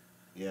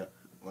 Yeah,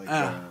 like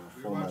Full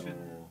We were watching-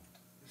 Metal.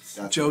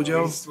 Death JoJo?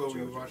 Note. This is what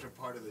we were watching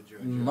part of the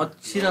JoJo.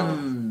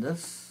 Mochiran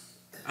this.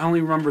 I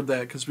only remembered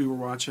that because we were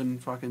watching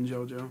fucking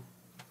JoJo.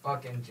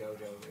 Fucking JoJo,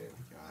 dude.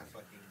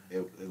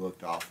 God, it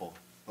looked awful.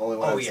 The only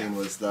one I've seen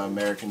was the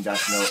American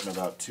Death Note and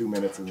about 2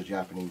 minutes of the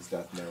Japanese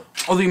Death Note.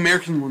 Oh, the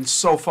American one's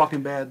so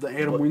fucking bad. The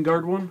Adam What?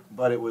 Wingard one.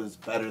 But it was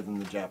better than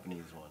the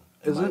Japanese one,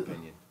 in Is my it?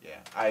 opinion. Yeah,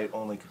 I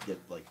only could get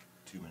like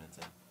 2 minutes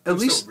in. At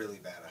least, really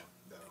bad,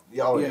 though.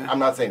 Yeah, oh, Yeah. I'm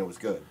not saying it was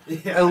good.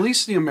 at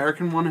least the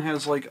American one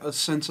has like a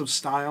sense of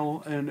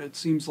style, and it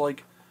seems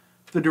like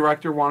the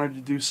director wanted to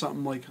do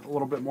something like a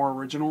little bit more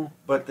original.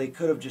 But they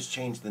could have just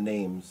changed the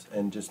names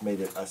and just made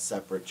it a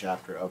separate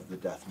chapter of the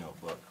Death Note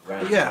book,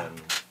 rather Yeah.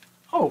 than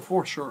Oh,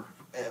 for sure.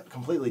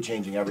 completely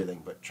changing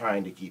everything, but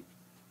trying to keep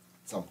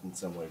something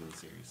similar to the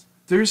series.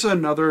 There's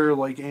another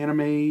like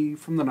anime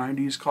from the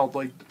 90s called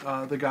like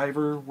The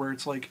Guyver, where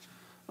it's like,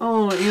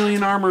 oh,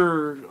 alien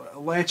armor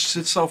latches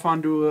itself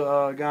onto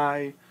a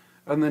guy,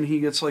 and then he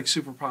gets like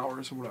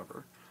superpowers or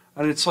whatever.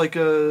 And it's like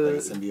Like a a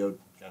symbiote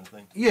kind of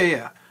thing.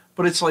 yeah,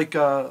 but it's like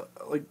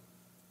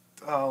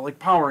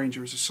Power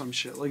Rangers or some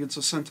shit. Like it's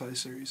a Sentai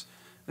series,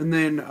 and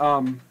then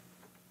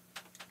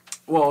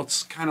well,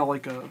 it's kind of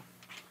like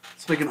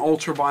it's like an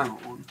ultra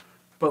violent one,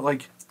 but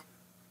like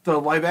the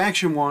live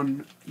action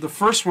one, the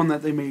first one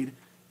that they made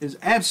is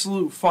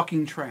absolute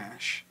fucking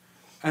trash,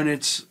 and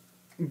it's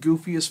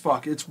goofy as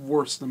fuck. It's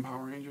worse than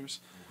Power Rangers.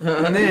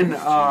 And then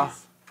Jeez,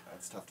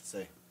 that's tough to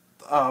say.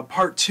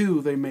 part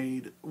 2 they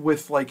made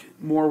with like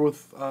more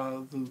with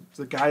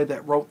the guy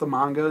that wrote the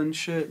manga and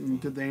shit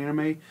and did the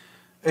anime,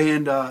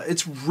 and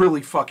it's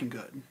really fucking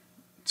good.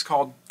 It's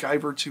called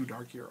Guyver 2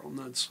 Dark Hero, and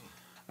that's,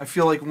 I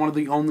feel like, one of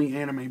the only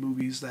anime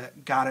movies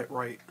that got it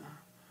right.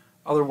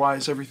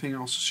 Otherwise, everything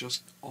else is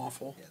just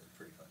awful. Yeah, they're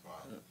pretty fucking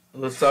wild.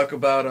 Let's talk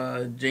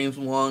about James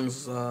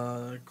Wong's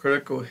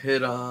critical hit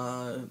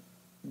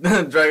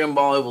Dragon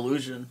Ball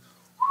Evolution.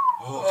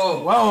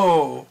 Oh,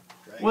 Whoa,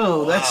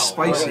 whoa, that's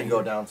We're spicy. gonna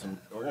go down some.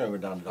 We're gonna go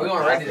down. we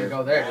weren't ready to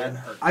go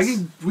there,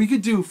 dude. We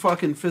could do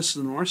fucking Fist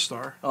of the North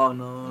Star. Oh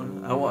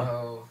no, I want.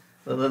 Oh.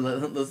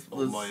 Let's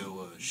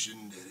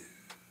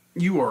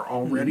You are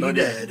already Not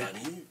dead. yet.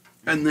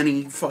 And then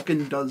he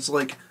fucking does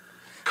like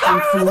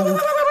kung fu.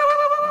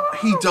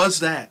 He does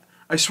that.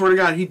 I swear to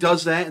God, he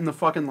does that in the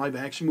fucking live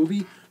action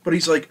movie. But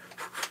he's like,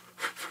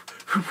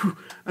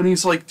 and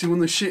he's like doing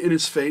the shit in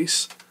his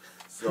face.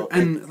 So,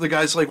 And the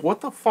guy's like,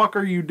 "What the fuck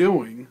are you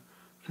doing?"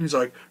 And he's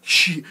like,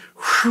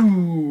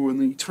 whew, and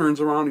then he turns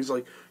around. He's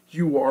like,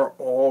 "You are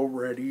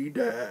already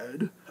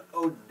dead."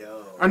 Oh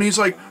no. And he's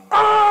like,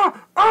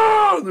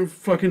 ah, and the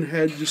fucking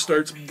head just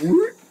starts. Yeah,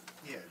 dude.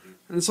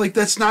 And it's like,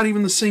 that's not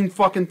even the same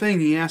fucking thing.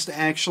 He has to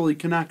actually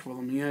connect with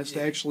him. He has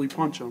to actually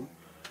punch him.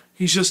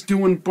 He's just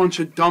doing a bunch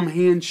of dumb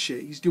hand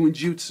shit. He's doing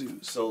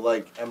jutsus. so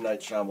like M.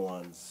 Night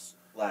Shyamalan's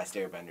Last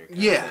Airbender. kind of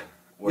Yeah. thing,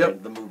 where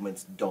Yep. the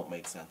movements don't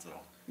make sense at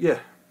all. Yeah.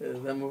 Yeah,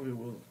 that movie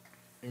was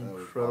That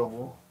was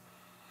incredible.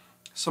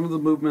 Some of the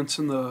movements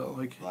in the,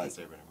 like... awful. Last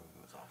Airbender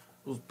movie was awful.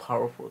 It was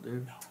powerful,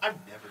 dude. I've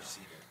never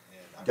seen it,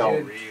 and I'm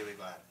Don't. really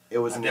glad. It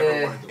was I an,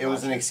 never wanted to it was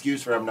watch an it.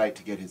 excuse for M. Night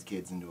to get his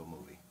kids into a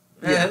movie.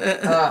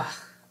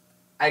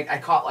 I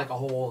caught like a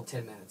whole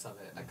 10 minutes of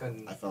it. I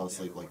couldn't. I fell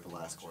asleep like the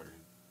last quarter.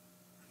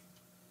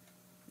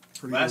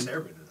 Pretty Last good.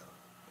 Airbender,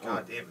 though.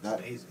 God damn, it's That-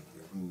 amazing.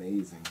 Dude.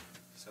 Amazing.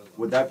 So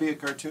Would that be a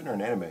cartoon or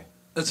an anime?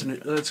 That's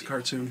a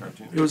cartoon.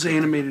 Cartoon. It was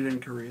animated in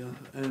Korea,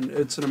 and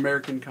it's an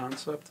American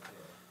concept.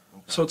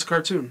 So it's a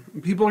cartoon.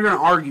 And people are going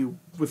to argue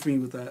with me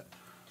with that.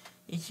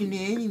 It's an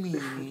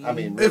anime. I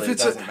mean, If really, it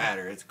it's a- doesn't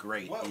matter. It's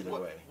great either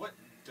way. What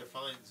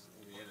defines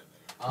the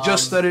anime?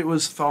 Just that it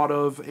was thought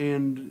of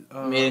and...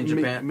 Made in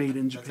Japan. Made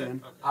in That's it?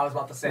 Japan. Okay. I was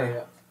about to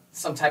say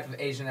some type of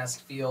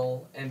Asian-esque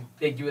feel,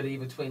 ambiguity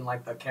between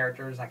like the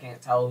characters. I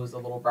can't tell who's the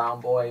little brown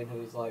boy and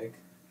who's like.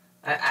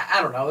 I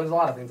don't know. There's a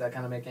lot of things that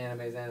kind of make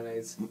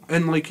animes.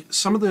 And like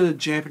some of the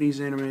Japanese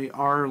anime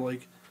are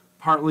like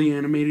partly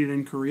animated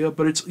in Korea,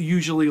 but it's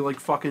usually like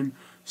fucking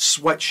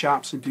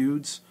sweatshops and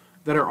dudes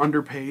that are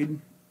underpaid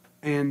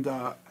and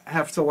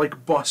have to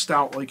like bust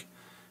out like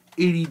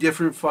 80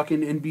 different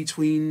fucking in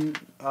between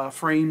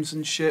frames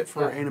and shit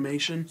for Yeah.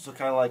 animation. So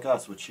kind of like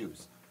us with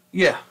shoes.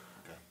 Yeah.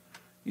 Okay.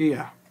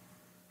 Yeah.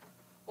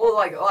 Well,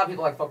 like a lot of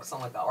people like focus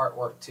on like the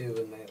artwork too,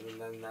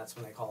 and then that's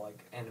when they call like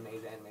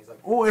animes. Like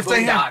Oh, if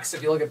they have- Boondocks.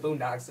 If you look at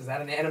Boondocks, is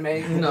that an anime? No,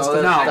 Just that's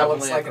the No. title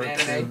looks definitely like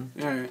a an cartoon.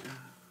 anime. All right.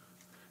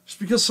 Just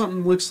because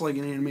something looks like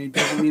an anime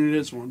doesn't mean it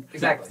is one.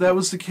 Exactly. If that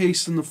was the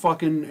case, then the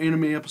fucking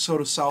anime episode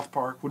of South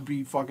Park would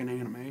be fucking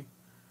anime.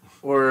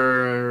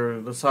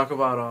 Or let's talk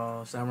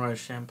about Samurai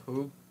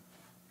Shampoo.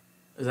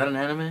 Is that an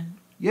anime?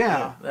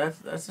 Yeah. That's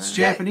It's anime.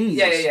 Japanese.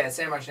 Yeah.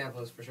 Samurai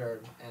Champloo is for sure.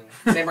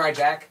 And Samurai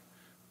Jack.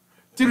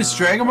 Dude, is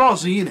Dragon Ball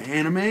Z an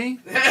anime?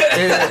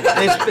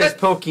 It's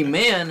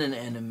Pokemon an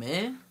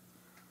anime.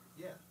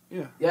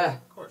 Yeah. Yeah.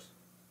 Of course.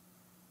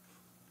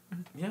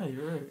 Yeah,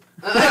 you're right.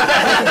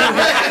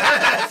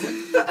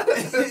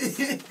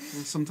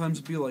 Sometimes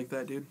it be like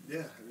that, dude. Yeah,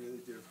 I really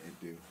do.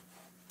 They do.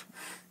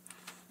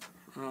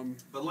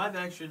 But live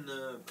action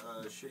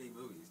shitty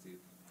movies, dude.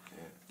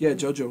 Yeah,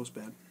 JoJo was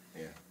bad.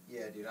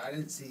 Yeah, dude. I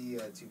didn't see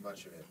too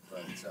much of it,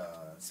 but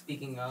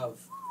Speaking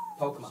of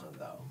Pokemon,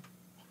 though,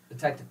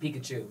 Detective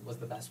Pikachu was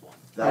the best one.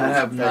 That I was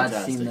have not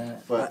fantastic. seen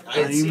that. But I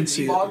didn't even It's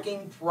see it.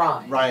 fucking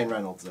prime. Ryan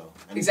Reynolds though.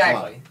 And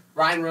Exactly.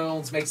 Ryan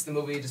Reynolds makes the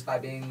movie just by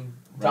being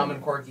dumb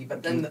and quirky,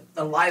 but then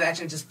the live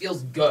action just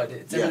feels good.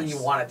 It's everything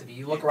you want it to be.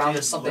 You look around,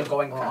 there's something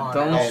going on.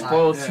 Don't at all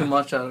spoil times. too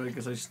much out of it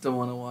because I still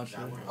want to watch it.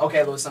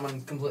 Okay, Lewis,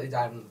 someone completely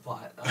dived into the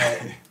plot.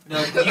 Alright. No,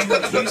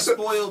 you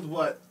spoiled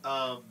what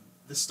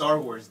the Star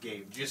Wars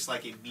game just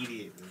like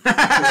immediately. Dude,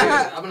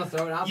 I'm gonna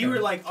throw it out You there.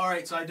 were like, all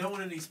right, so I don't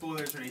want any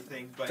spoilers or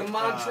anything, but come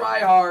on, try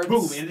hard.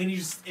 boom, and then you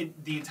just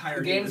the entire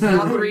The game. game's been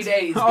out 3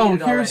 days. Oh,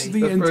 beat it here's already. the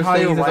The first entire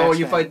thing he says, oh,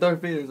 you flashback. fight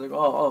Darth Vader. It's like,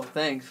 oh,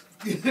 thanks.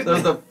 That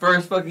was the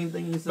first fucking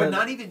thing he But said.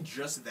 not even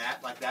just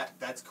that, like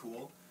that's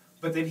cool.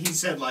 But then he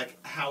said like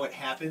how it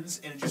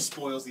happens, and it just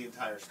spoils the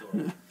entire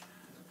story.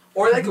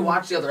 Or they could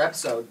watch the other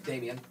episode,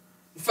 Damien.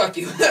 Fuck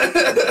you.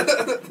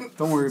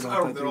 Don't worry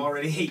about that, They'll dude.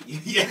 already hate you.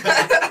 Yeah.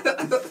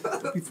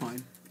 It'll be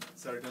fine.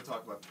 Sorry, don't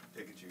talk about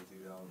Pikachu,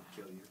 dude. I'll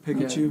kill you.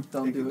 Pikachu. Yeah,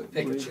 don't do it.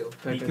 Pikachu.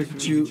 Pikachu.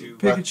 Pikachu.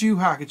 Pikachu.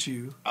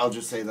 Hakachu. I'll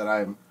just say that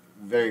I'm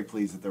very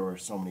pleased that there were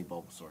so many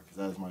Bulbasaur because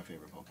that is my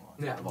favorite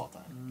Pokemon Yeah. of all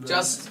time.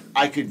 Just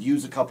I could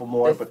use a couple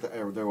more, but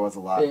there was a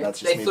lot. Yeah. That's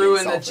just they me threw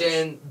being in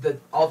selfish.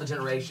 all the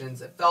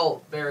generations. It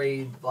felt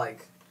very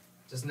like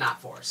just not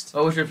forced.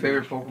 What was your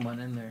favorite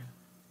Pokemon in there?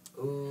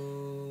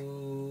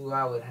 Ooh,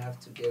 I would have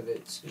to give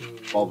it to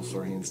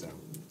Bulbasaur, hands down.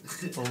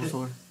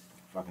 Bulbasaur.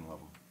 Fucking love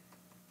him.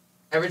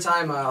 Every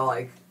time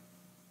like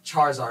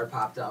Charizard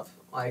popped up,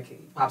 like he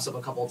pops up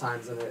a couple of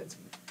times and it's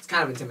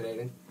kind of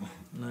intimidating.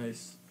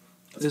 Nice.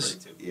 That's Is-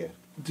 great too. Yeah.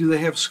 Do they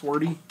have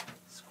Squirty?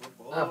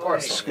 Of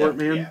course. Squirt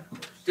Man? Yeah, of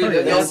course. Dude, Oh, yeah,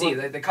 you'll they- see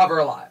they cover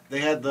a lot. They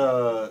had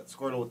the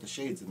Squirtle with the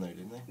shades in there,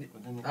 didn't they?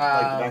 Didn't they like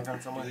the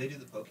background somewhere? Do they do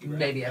the Poke Rap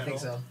Maybe I at think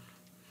all? so.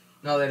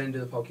 No, they didn't do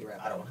the Poke Rap.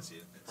 I don't want to see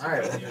it. All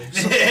right.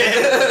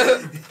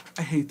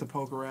 I hate the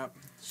poker rap.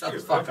 Shut the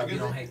fuck up. You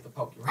don't hate the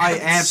Poke Rap. I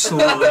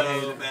absolutely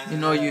hate it. You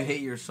know you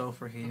hate yourself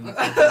for hating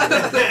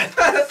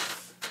the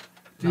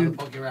No, Dude, the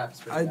Poke Rap is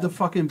pretty I bad. the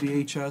fucking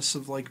VHS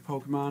of like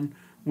Pokemon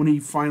when he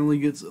finally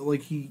gets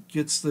like he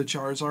gets the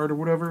Charizard or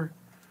whatever,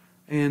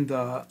 and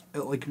it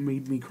like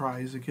made me cry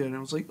as a kid. And I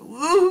was like,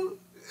 "Ooh."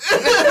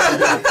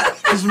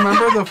 Because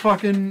remember the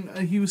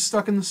fucking he was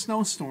stuck in the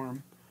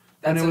snowstorm,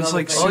 and it was another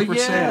like thing. Oh super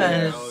yeah, sad.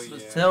 and Oh,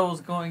 his yeah. tail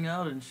was going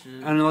out and shit.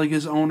 And like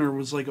his owner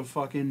was like a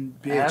fucking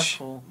bitch.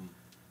 Asshole.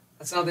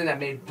 That's something that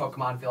made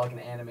Pokemon feel like an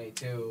anime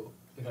too,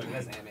 because it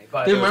is an anime.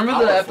 But Dude, it was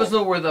remember the powerful.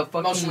 episode where the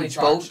Emotionally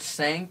fucking boat charged.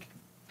 sank?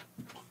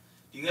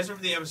 Do you guys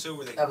remember the episode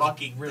where they That was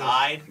fucking really-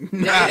 died?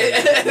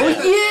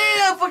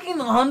 Oh yeah, fucking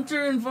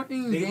Hunter and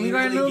fucking They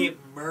Gengar. literally get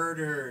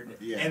murdered.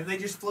 Yeah. And they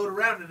just float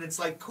around, and it's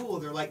like cool.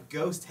 They're like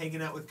ghosts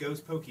hanging out with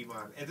ghost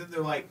Pokemon. And then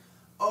they're like,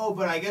 oh,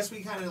 but I guess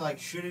we kind of like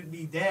shouldn't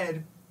be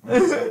dead. And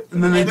then they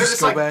And they're just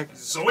go like, back.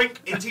 zoink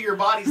into your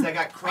bodies that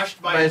got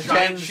crushed by By a a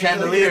giant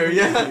chandelier,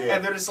 yeah. Yeah.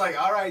 And they're just like,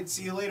 all right,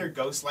 see you later,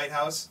 Ghost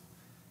Lighthouse.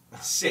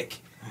 Sick.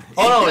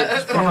 Oh no,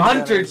 it's from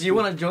Hunter. Do you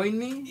want to join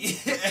me?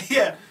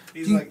 Yeah.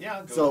 He's Do you- like, yeah,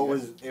 I'll go. So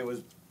with it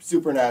was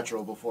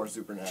Supernatural before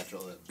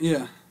Supernatural. Yeah.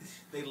 you.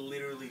 They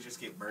literally just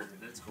get murdered.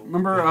 It's cool.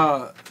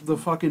 Remember the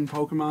fucking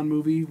Pokemon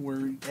movie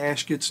where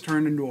Ash gets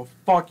turned into a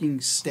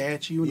fucking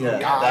statue and Yeah,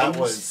 dies? that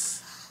was.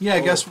 Yeah, I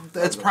guess that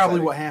that's was probably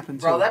upsetting. what happened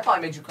to Bro, him. that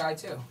probably made you cry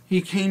too.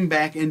 He came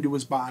back into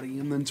his body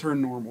and then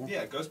turned normal.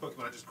 Yeah, Ghost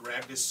Pokemon just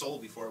grabbed his soul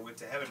before it went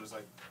to heaven and was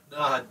like,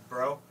 nah,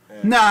 bro. Yeah.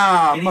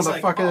 Nah, And he's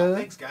like, motherfucker. oh,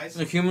 thanks, guys.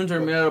 The humans are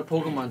made out of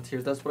Pokemon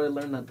tears. That's what I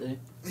learned that day.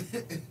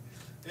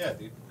 Yeah,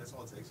 dude. That's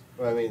all it takes.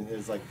 But I mean,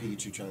 it's like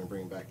Pikachu trying to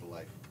bring him back to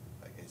life.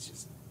 Like it's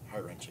just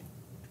heart wrenching.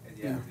 And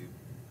Yeah. dude.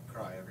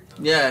 Cry every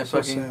time. Yeah,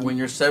 So fucking sad. when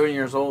you're 7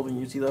 years old and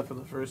you see that for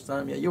the first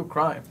time, yeah, you'll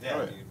cry. Yeah,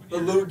 Right. dude. The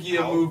When you're Lugia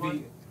out movie.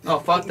 on- Oh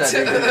fuck that,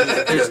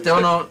 dude. There's still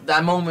no.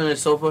 That moment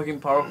is so fucking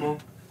powerful.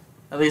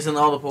 At least in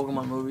all the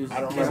Pokemon movies. I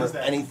don't What remember was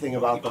that? anything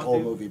about the Pokemon whole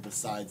dude? movie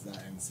besides that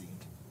end scene.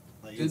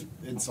 Like Dude,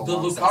 it's so The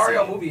long since Lucario I've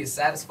seen it. movie is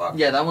sad as fuck.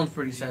 Yeah, that one's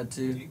pretty sad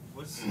too. Dude,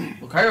 what's,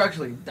 Lucario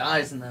actually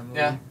dies in that movie.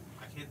 Yeah.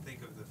 I can't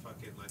think of the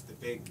fucking, like, the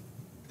big...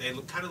 They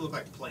kind of look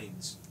like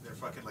planes. They're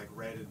fucking, like,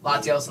 red and blue.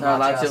 Latios and No,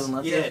 Latios. Latios and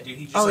Latios. Yeah, dude,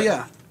 he just, Oh, like,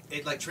 yeah.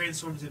 it, like,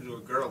 transforms into a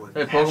girl and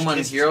Hey, Ash Pokemon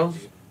kisses Heroes? him,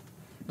 dude.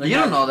 No, you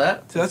don't know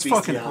that. That's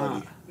fucking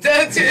hot.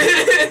 Bestiality.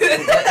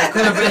 It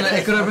could have been.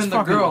 It could have That's been the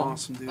fucking girl.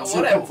 awesome, dude. Oh, Super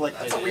whatever.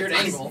 conflicted. That's a weird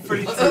angle.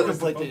 Pretty Two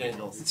conflicting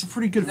angles. It's a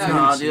pretty good No,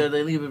 Nah, fantasy. dude,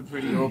 they leave it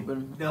pretty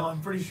open. No,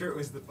 I'm pretty sure it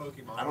was the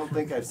Pokemon. I don't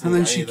think I've seen And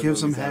then any she of the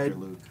gives him movies after head.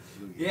 Luke.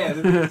 Yeah,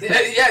 the,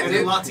 yeah, and then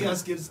dude.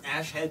 Latios gives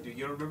Ash head, dude.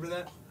 You don't remember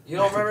that? You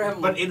don't remember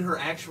him But in her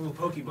actual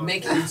Pokemon.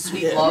 making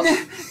sweet Yeah. love Yeah.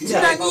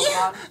 to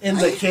Pokemon? In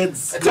the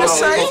kids'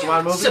 Just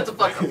Pokemon movie. Shut the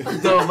fuck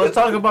up. So let's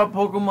talk about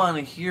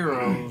Pokemon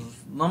Heroes.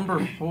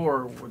 Number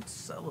 4 would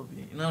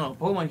Celebi. No,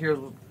 Pokemon Heroes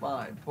was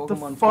 5. What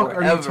Pokemon the fuck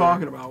Forever. are you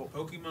talking about?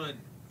 Pokemon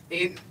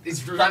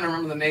He's trying to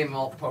remember the name of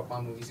all the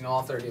Pokemon movies. You know,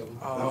 all 30 of them.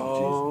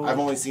 Oh, jeez. I've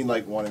only seen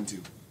like 1 and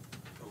 2.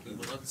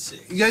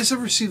 You guys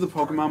ever see the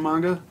Pokemon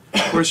manga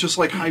where it's just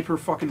like hyper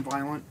fucking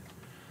violent?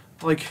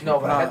 Like No,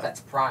 but I bet that's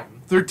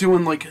Prime. they're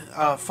doing like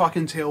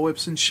fucking tail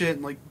whips and shit,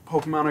 and like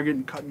Pokemon are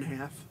getting cut in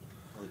half.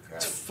 Holy crap.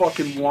 It's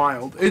fucking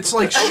wild. It's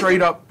like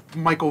straight up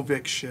Michael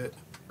Vick shit.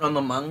 On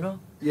the manga?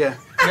 Yeah,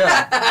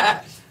 Yeah.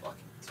 Fucking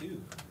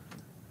 2.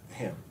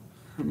 Damn.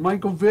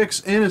 Michael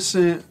Vick's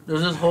innocent.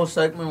 There's this whole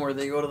segment where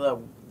they go to that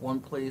one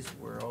place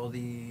where all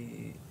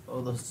the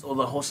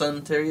whole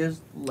cemetery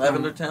is,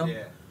 Lavender Town.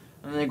 Yeah.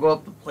 And they go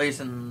up the place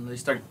and they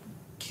start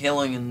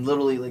killing and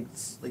literally like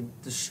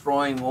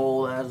destroying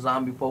whole ass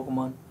zombie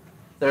Pokemon.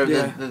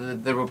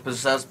 They were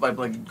possessed by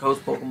like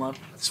ghost Pokemon.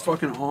 It's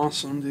fucking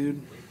awesome,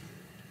 dude.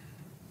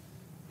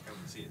 I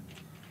haven't seen it.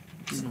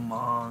 It's in the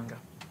manga.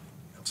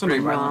 It's a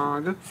Pretty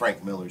violent. manga.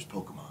 Frank Miller's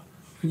Pokemon.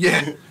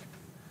 Yeah.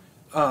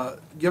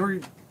 You ever?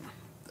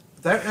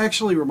 That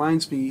actually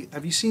reminds me.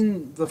 Have you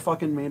seen the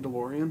fucking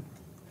Mandalorian?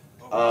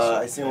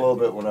 I seen a little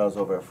bit when I was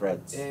over at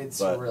Fred's. It's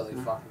but really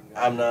fucking good.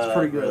 I'm not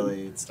pretty good.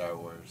 really in Star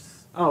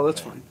Wars. Oh,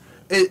 that's fine.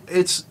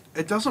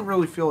 It doesn't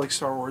really feel like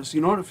Star Wars. You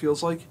know what it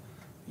feels like?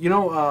 You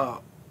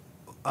know,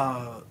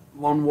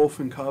 Lone Wolf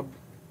and Cub.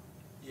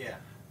 Yeah.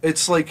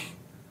 It's like,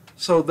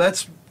 so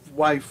that's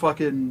why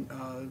fucking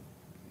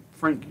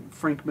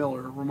Frank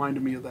Miller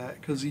reminded me of that,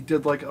 because he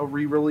did like a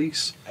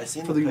re-release I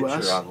seen for the the picture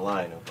US.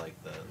 online of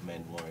like the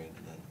Mandalorian.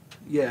 And then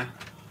Yeah,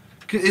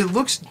 it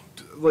looks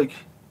like,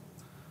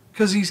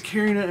 because he's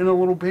carrying it in a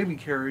little baby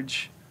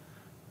carriage,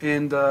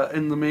 and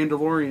in the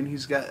Mandalorian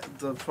he's got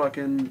the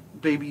fucking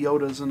baby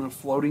Yodas in a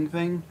floating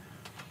thing,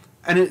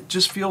 and it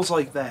just feels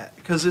like that,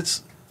 because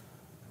it's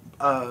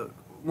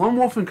Lone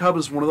Wolf and Cub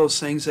is one of those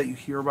things that you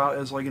hear about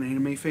as like an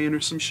anime fan or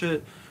some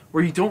shit,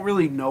 where you don't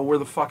really know where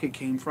the fuck it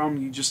came from.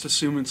 You just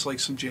assume it's like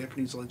some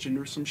Japanese legend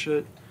or some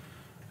shit.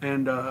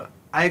 And I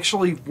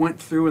actually went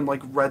through and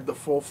like read the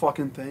full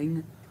fucking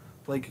thing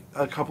like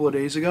a couple of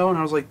days ago, and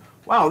I was like,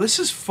 wow, this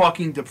is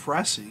fucking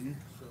depressing.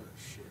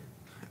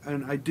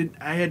 And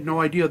I had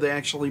no idea they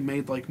actually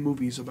made like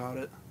movies about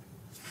it.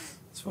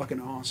 It's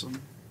fucking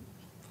awesome.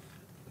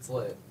 It's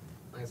lit.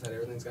 Like I said,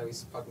 everything's gotta be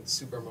fucking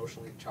super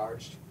emotionally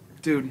charged.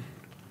 Dude,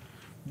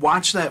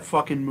 watch that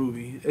fucking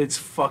movie. It's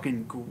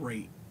fucking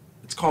great.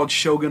 It's called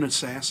Shogun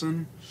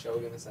Assassin,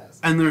 Shogun Assassin.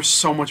 and there's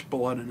so much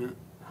blood in it.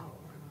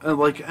 Oh,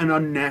 Like an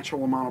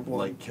unnatural amount of blood.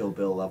 like Kill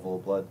Bill level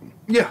of blood.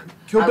 Yeah,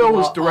 Kill I Bill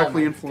was love-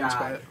 directly oh my influenced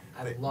by God. it.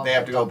 I love They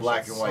have to that go dumb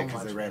black shit and white so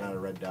because they much, ran man. out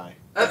of red dye.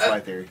 That's my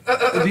theory.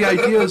 The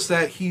idea is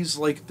that he's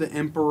like the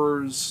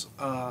emperor's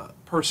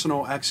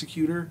personal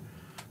executor,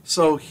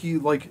 so he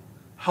like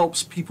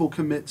helps people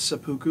commit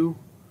seppuku.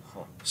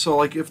 Huh. So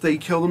like if they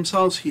kill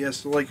themselves, he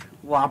has to like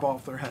lob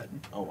off their head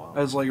Oh wow.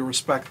 as like a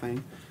respect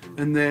thing,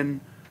 and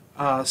then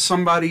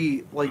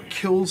somebody like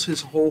kills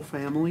his whole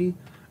family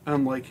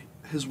and like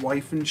his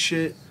wife and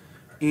shit,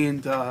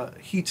 and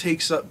he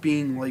takes up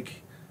being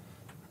like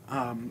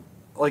a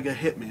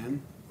hitman,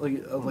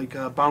 like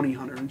a bounty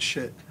hunter and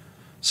shit.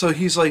 So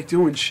he's like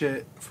doing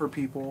shit for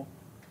people,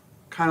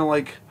 kind of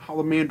like how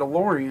the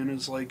Mandalorian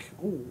is like,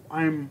 oh,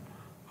 I'm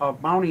a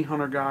bounty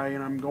hunter guy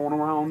and I'm going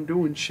around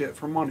doing shit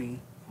for money.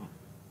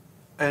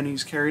 And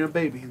he's carrying a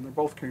baby, and they're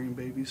both carrying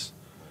babies.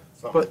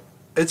 Something. But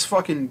it's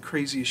fucking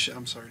crazy as shit.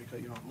 I'm sorry to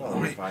cut you off. by the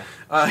No, way.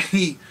 it's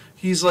fine.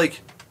 He's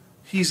like,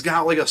 he's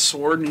got like a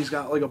sword and he's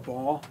got like a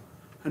ball,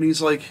 and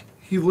he's like,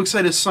 he looks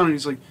at his son and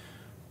he's like,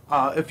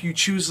 if you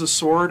choose the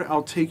sword,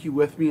 I'll take you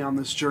with me on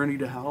this journey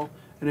to hell,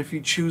 and if you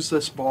choose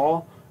this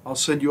ball, I'll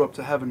send you up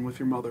to heaven with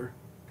your mother.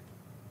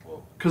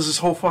 Whoa. Because his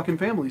whole fucking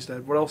family's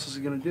dead. What else is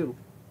he gonna do?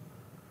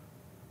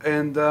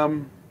 And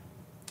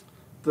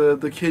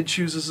the kid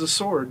chooses the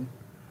sword,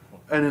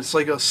 and it's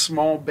like a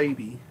small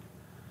baby.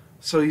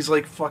 So he's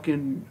like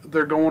fucking,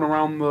 they're going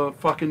around the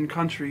fucking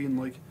country and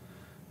like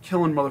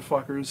killing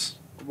motherfuckers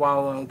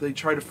while they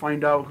try to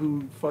find out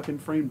who fucking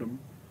framed them.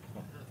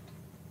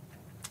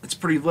 It's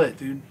pretty lit,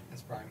 dude.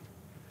 That's Prime.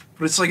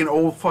 But it's like an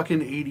old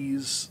fucking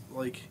 80s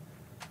like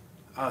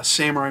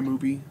samurai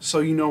movie, so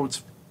you know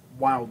it's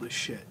wild as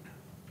shit.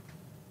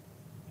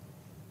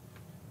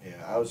 Yeah,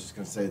 I was just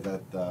gonna say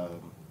that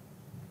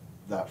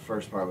that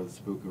first part with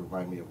Spooki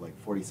reminded me of like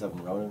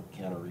 47 Ronin,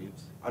 Keanu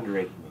Reeves.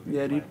 Underrated movie.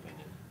 Yeah, in my dude. opinion.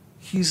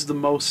 He's the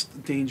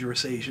most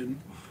dangerous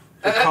Asian.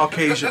 The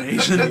Caucasian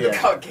Asian. The Yeah.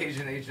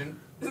 Caucasian Asian.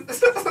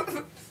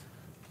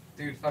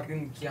 Dude,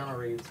 fucking Keanu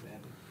Reeves,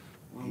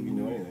 man. He can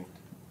do anything.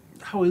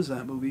 How is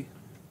that movie?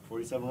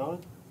 47 Ronin?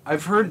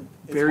 I've heard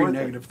It's very worth it.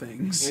 negative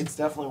things. It's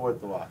definitely worth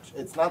the watch.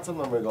 It's not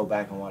something I'm gonna go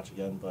back and watch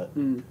again, but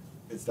Mm.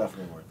 it's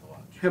definitely worth the watch.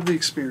 Have the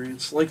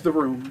experience, like The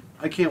Room.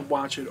 I can't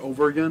watch it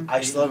over again.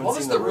 I still haven't What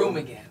seen was the room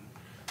again?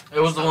 It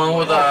was the one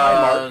with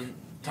Mark.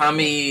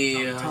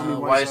 Tommy Tommy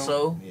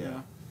Wiseau.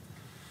 Yeah.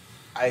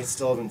 I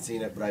still haven't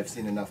seen it, but I've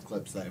seen enough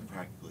clips that I've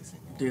practically seen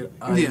the whole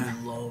Dude, movie. I Yeah.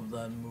 love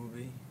that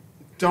movie.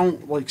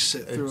 Don't like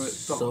sit through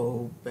It's it. Don't.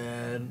 so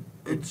bad.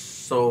 It's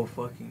so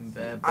fucking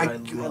bad. But I I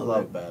love, I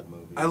love it. bad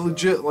movies. I so.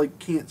 legit like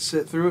can't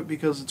sit through it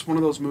because it's one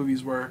of those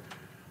movies where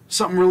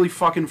something really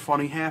fucking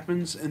funny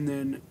happens, and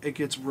then it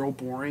gets real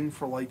boring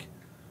for like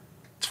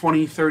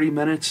 20, 30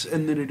 minutes,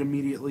 and then it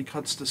immediately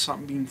cuts to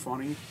something being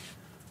funny.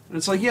 And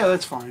it's like, yeah,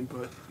 that's fine,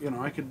 but,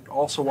 I could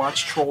also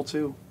watch Troll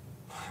 2.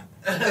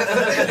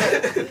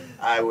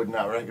 I would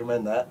not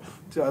recommend that.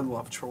 Dude, I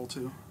love Troll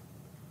 2.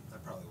 I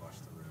probably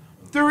watched The Room.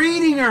 They're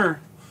eating her!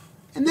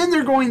 And then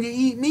they're going to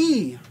eat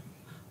me!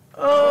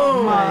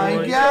 Oh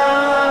my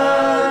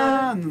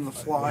god! And then the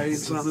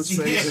flies on his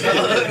face.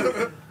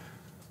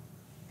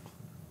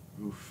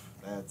 Oof,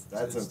 that's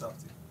Good stuff,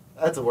 dude.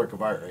 that's a work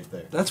of art right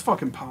there. That's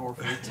fucking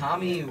powerful.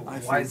 Tommy I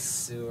think-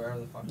 Wiseau, whatever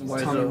the fuck.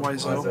 Wiseau. Tommy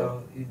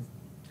Wiseau.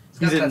 He's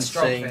got that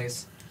stroke insane.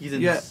 face. He's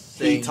Yeah,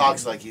 insane. He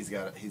talks like he's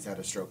had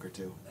a stroke or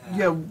two.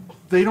 Yeah,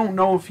 they don't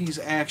know if he's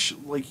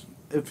actually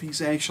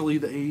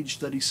the age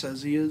that he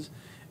says he is,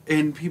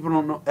 and people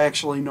don't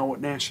actually know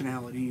what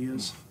nationality he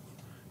is.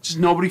 Just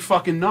nobody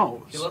fucking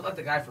knows. He looked like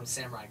the guy from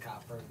Samurai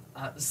Cop for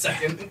a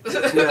second.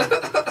 Yeah.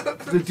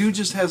 The dude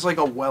just has like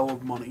a well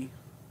of money.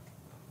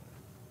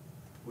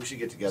 We should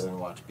get together and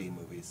watch B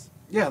movies.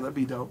 Yeah, that'd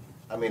be dope.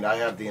 I mean, I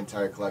have the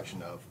entire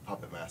collection of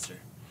Puppet Master.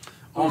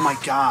 Oh my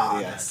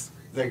god. Yes.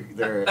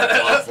 They're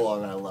awful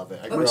and I love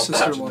it. I grew My up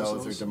sister watching loves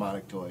those. those. They're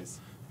demonic toys.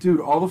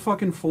 Dude, all the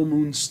fucking Full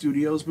Moon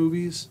Studios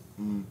movies.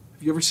 Mm.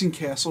 Have you ever seen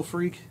Castle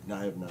Freak? No,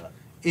 I have not.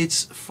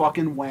 It's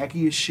fucking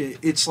wacky as shit.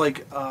 It's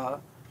like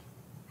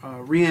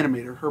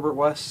Reanimator, Herbert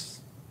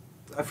West.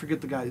 I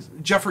forget the guy's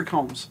Jeffrey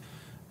Combs,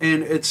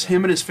 and it's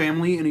him and his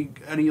family,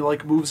 and he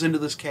like moves into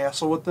this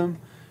castle with them,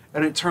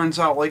 and it turns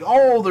out like,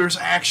 oh, there's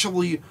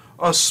actually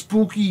a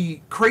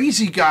spooky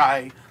crazy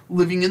guy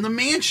living in the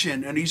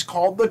mansion, and he's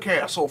called the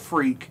Castle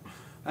Freak,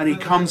 and he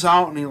comes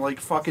out and he like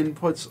fucking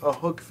puts a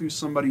hook through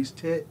somebody's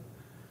tit.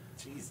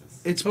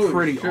 Jesus. It's Holy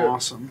pretty shit.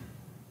 awesome.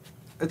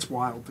 It's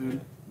wild,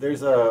 dude.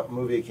 There's a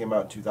movie that came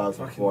out in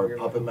 2004, Fucking weird.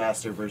 Puppet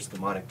Master versus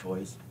Demonic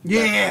Toys.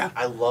 Yeah,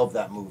 I love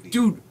that movie.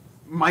 dude.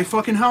 My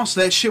fucking house,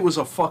 that shit was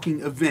a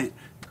fucking event.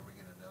 Are we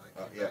gonna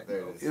know it? Yeah,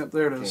 there it is. Yep,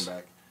 there it is. Came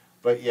back.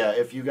 But yeah,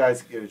 if you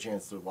guys get a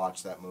chance to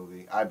watch that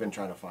movie, I've been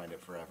trying to find it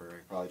forever. You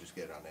probably just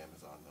get it on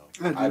Amazon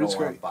though. Yeah, dude, I don't it's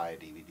want great. to buy a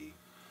DVD.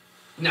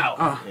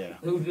 No. Yeah.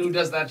 Who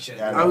does that shit?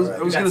 Yeah, I was right.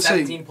 I was You got gonna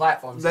 17 say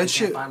platforms. that You can't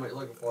shit- Find what you're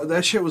looking for.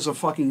 that shit was a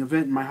fucking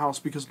event in my house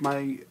because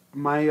my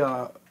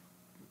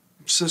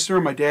sister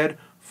and my dad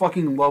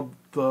fucking loved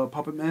the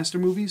Puppet Master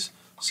movies.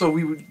 So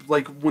we would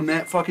like when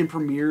that fucking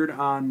premiered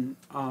on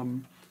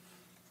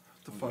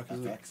the fuck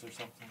is it? FX or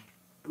something.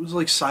 It was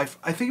like sci.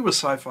 I think it was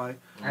sci-fi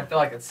I feel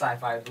like it's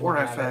sci-fi. or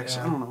looking at it, FX.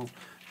 yeah. I don't know,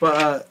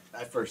 but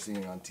I first seen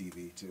it on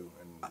TV too,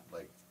 and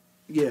like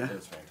yeah, it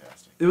was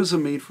fantastic. it was a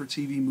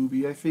made-for-TV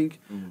movie, I think,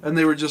 Mm. and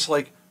they were just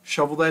like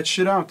shovel that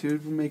shit out,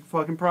 dude, and make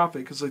fucking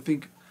profit because I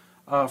think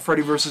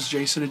Freddy vs.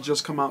 Jason had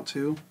just come out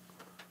too.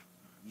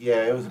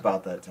 Yeah, it was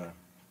about that time.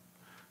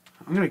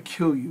 I'm gonna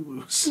kill you,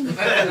 Luce.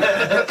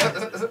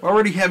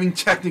 Already having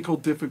technical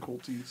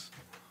difficulties.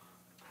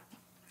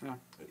 But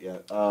yeah,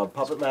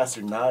 Puppet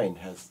Master 9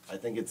 has, I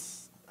think it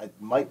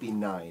might be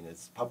 9.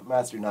 It's Puppet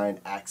Master 9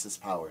 Axis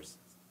Powers.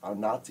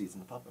 Nazis in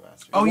the Puppet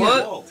Master. Oh,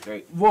 yeah. What? It's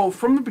great. Well,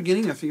 from the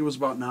beginning, I think it was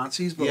about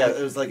Nazis, but Yeah, like,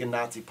 it was like a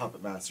Nazi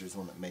Puppet Master is the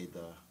one that made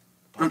the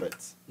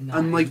puppets.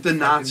 unlike the Fucking-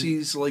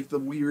 Nazis, like the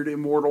weird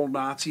immortal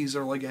Nazis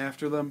are like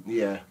after them.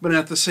 Yeah. But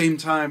at the same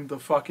time, the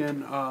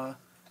fucking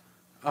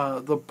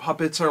the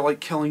puppets are like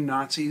killing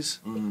Nazis.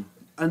 Mm.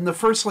 And the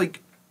first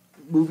like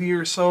movie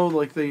or so,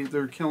 like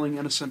they're killing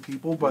innocent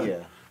people, but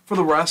Yeah. for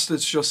the rest,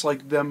 it's just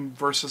like them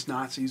versus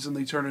Nazis, and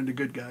they turn into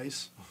good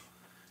guys.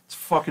 It's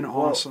fucking Well,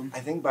 awesome. I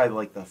think by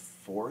like the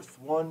 4th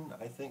one,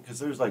 because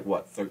there's like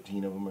what,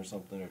 13 of them or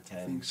something, or 10.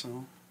 I think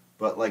so.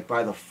 But like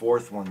by the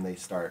 4th one, they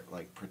start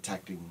like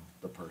protecting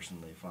the person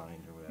they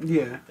find or whatever.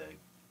 Yeah.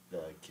 The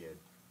kid.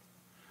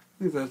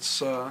 I think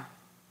that's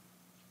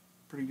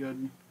pretty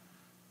good.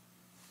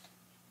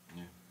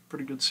 Yeah.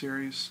 Pretty good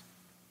series.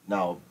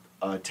 Now,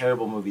 a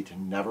terrible movie to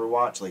never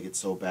watch, like it's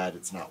so bad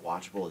it's not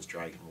watchable, is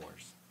Dragon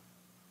Wars.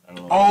 I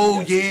don't know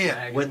Oh if you guys- yeah,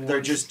 Dragon They're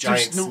Wars. just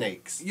There's giant no-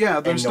 snakes. yeah.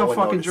 And There's no no one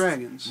fucking notices.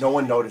 dragons. No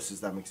one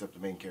notices them except the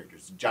main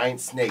characters. Giant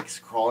snakes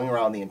crawling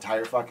around the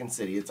entire fucking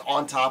city. It's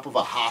on top of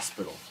a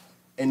hospital,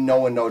 and no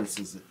one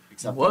notices it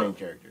except What? the main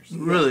characters.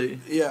 Really?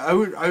 Yeah, I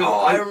would.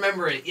 I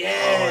remember it.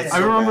 Yeah. it's I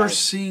so remember bad.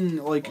 seeing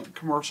like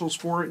commercials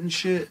for it and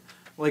shit,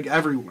 like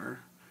everywhere.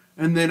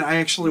 And then I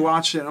actually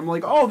watched it. And I'm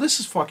like, oh, this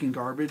is fucking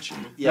garbage.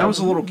 Yeah. I was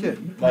a little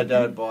kid. My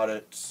dad bought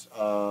it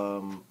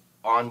on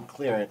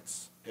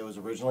clearance. It was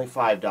originally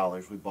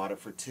 $5. We bought it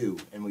for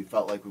 $2, and we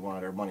felt like we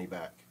wanted our money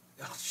back.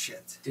 Oh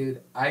shit.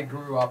 Dude, I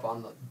grew up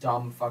on the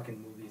dumb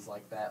fucking movies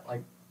like that,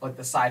 like the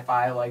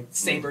sci-fi, like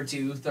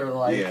Sabretooth or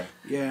like Yeah.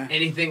 Yeah.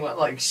 anything with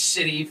like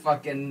shitty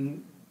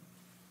fucking,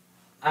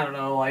 I don't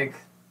know, like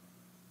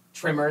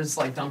Trimmers,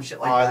 like dumb shit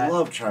like Oh, that. I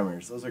love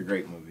Tremors. Those are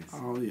great movies.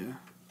 Oh yeah.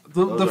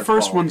 Those The are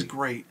first one's quality.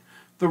 great.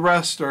 The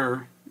rest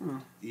are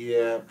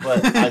Yeah,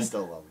 but I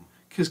still love them.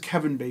 because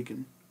Kevin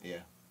Bacon. Yeah.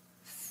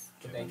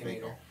 The Kevin Baconator.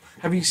 Bacon.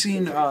 Have you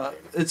seen?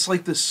 It's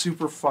like this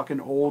super fucking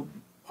old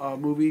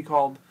movie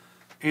called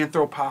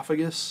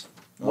Anthropophagus.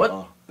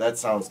 What? That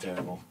sounds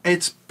terrible.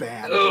 It's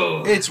bad.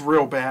 Ugh. It's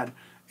real bad.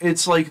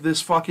 it's like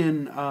this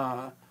fucking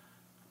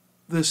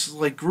this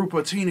like group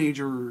of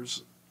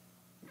teenagers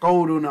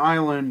go to an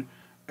island,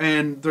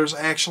 and there's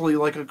actually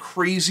like a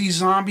crazy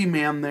zombie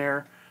man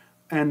there,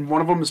 and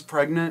one of them is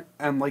pregnant,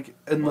 and like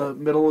in the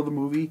middle of the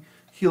movie,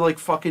 he like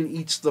fucking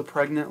eats the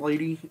pregnant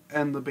lady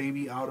and the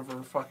baby out of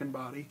her fucking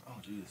body. Oh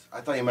jeez,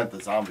 I thought you meant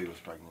the zombie was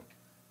pregnant.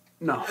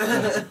 No,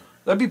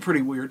 that'd be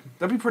pretty weird.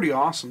 That'd be pretty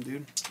awesome,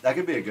 dude. That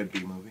could be a good B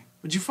movie.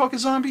 Would you fuck a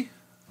zombie?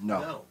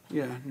 No.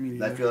 Yeah, me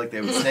neither. I feel like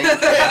they would stink.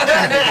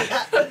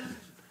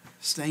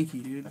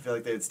 Stanky, dude. I feel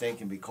like they would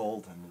stink and be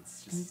cold, and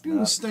it's just Do a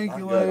not stanky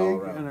good leg, all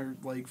around. and her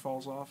leg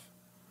falls off.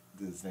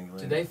 Do the stanky leg.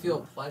 Do they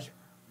feel pleasure?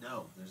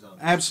 No, there's not.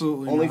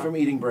 Absolutely Only not. from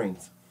eating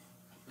brains.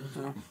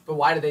 No. But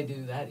why do they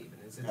do that even?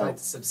 Is it Oh. like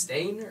to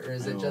sustain, or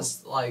is I it don't-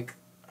 just like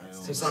I don't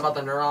say something about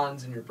the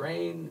neurons in your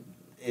brain?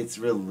 It's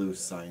real loose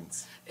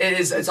science. It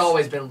is. It's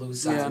always been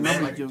loose Yeah, science.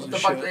 nobody Like, gives what a the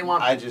fuck shit. do they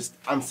want? I'm sick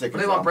What do of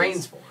they want zombies.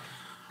 brains for?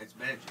 It's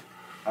magic.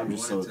 I'm You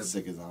just want so it to-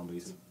 sick of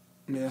zombies.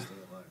 Yeah. Stay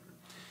alive.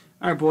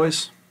 All right,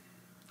 boys.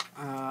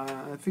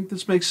 I think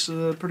this makes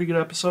a pretty good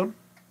episode.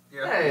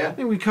 Yeah, I yeah.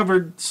 think we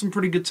covered some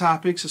pretty good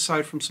topics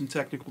aside from some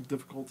technical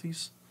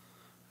difficulties.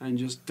 And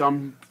just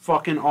dumb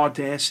fucking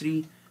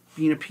audacity,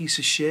 being a piece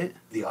of shit.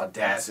 The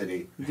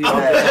audacity. The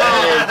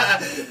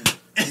audacity.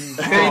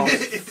 Oh,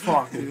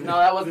 fuck, dude. No,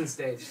 that wasn't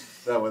staged.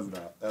 That was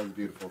not. That was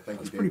beautiful. Thank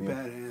That's you, pretty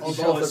Damien. badass.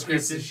 Also, Both it's a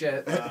piece of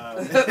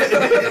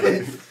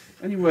scripted. shit.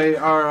 Anyway,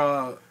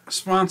 our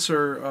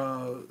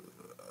sponsor,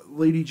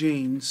 Lady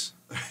Jane's.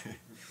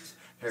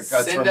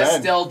 Haircuts Send for us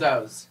men.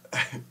 dildos.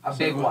 A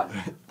big one.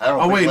 I don't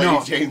Oh, think wait, Lady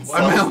no. Jane's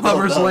I meant sells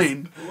Lover's dildos.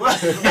 Lane.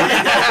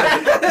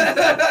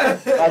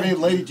 I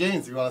mean, Lady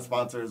Jane's, you want to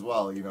sponsor as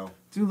well, you know.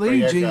 Dude,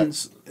 Lady Free haircut.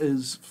 Jane's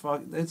is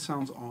fuck. That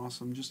sounds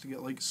awesome. Just to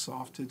get like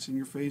soft tits in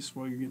your face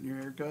while you're getting your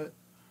hair cut.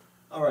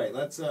 All right,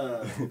 let's.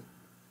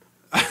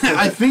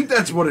 I think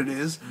that's what it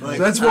is. Like,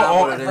 That's what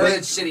all. what it Or is.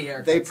 it's shitty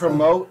haircuts. They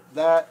promote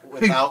that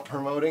without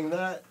promoting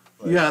that.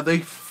 Like, Yeah, they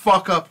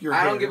fuck up your I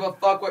hair. don't give a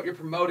fuck what you're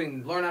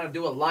promoting. Learn how to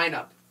do a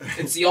lineup.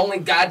 It's the only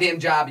goddamn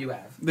job you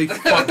have. They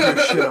fuck your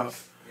shit up.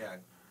 Yeah.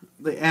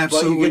 They But you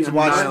absolutely get to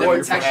watch annihilate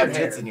Different sports your and textured have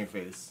hair. tits in your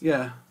face.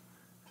 Yeah.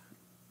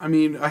 I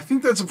mean, I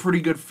think that's a pretty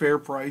good fair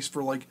price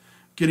for like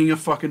getting a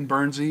fucking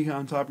Bernsey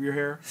on top of your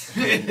hair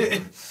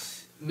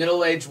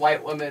Middle-aged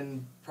white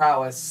woman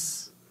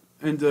prowess.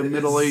 and a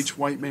middle-aged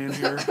white man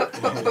hair,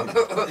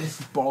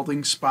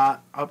 balding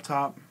spot up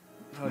top.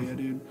 Oh yeah,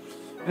 dude.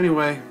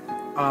 Anyway,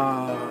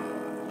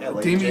 Yeah,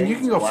 Lady Damien, you Jane's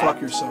can go black.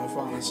 fuck yourself,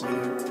 honestly.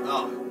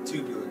 Oh,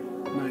 tubular.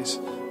 Nice.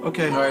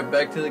 Okay. All right,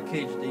 back to the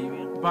cage,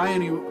 Damien. Bye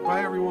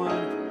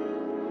everyone.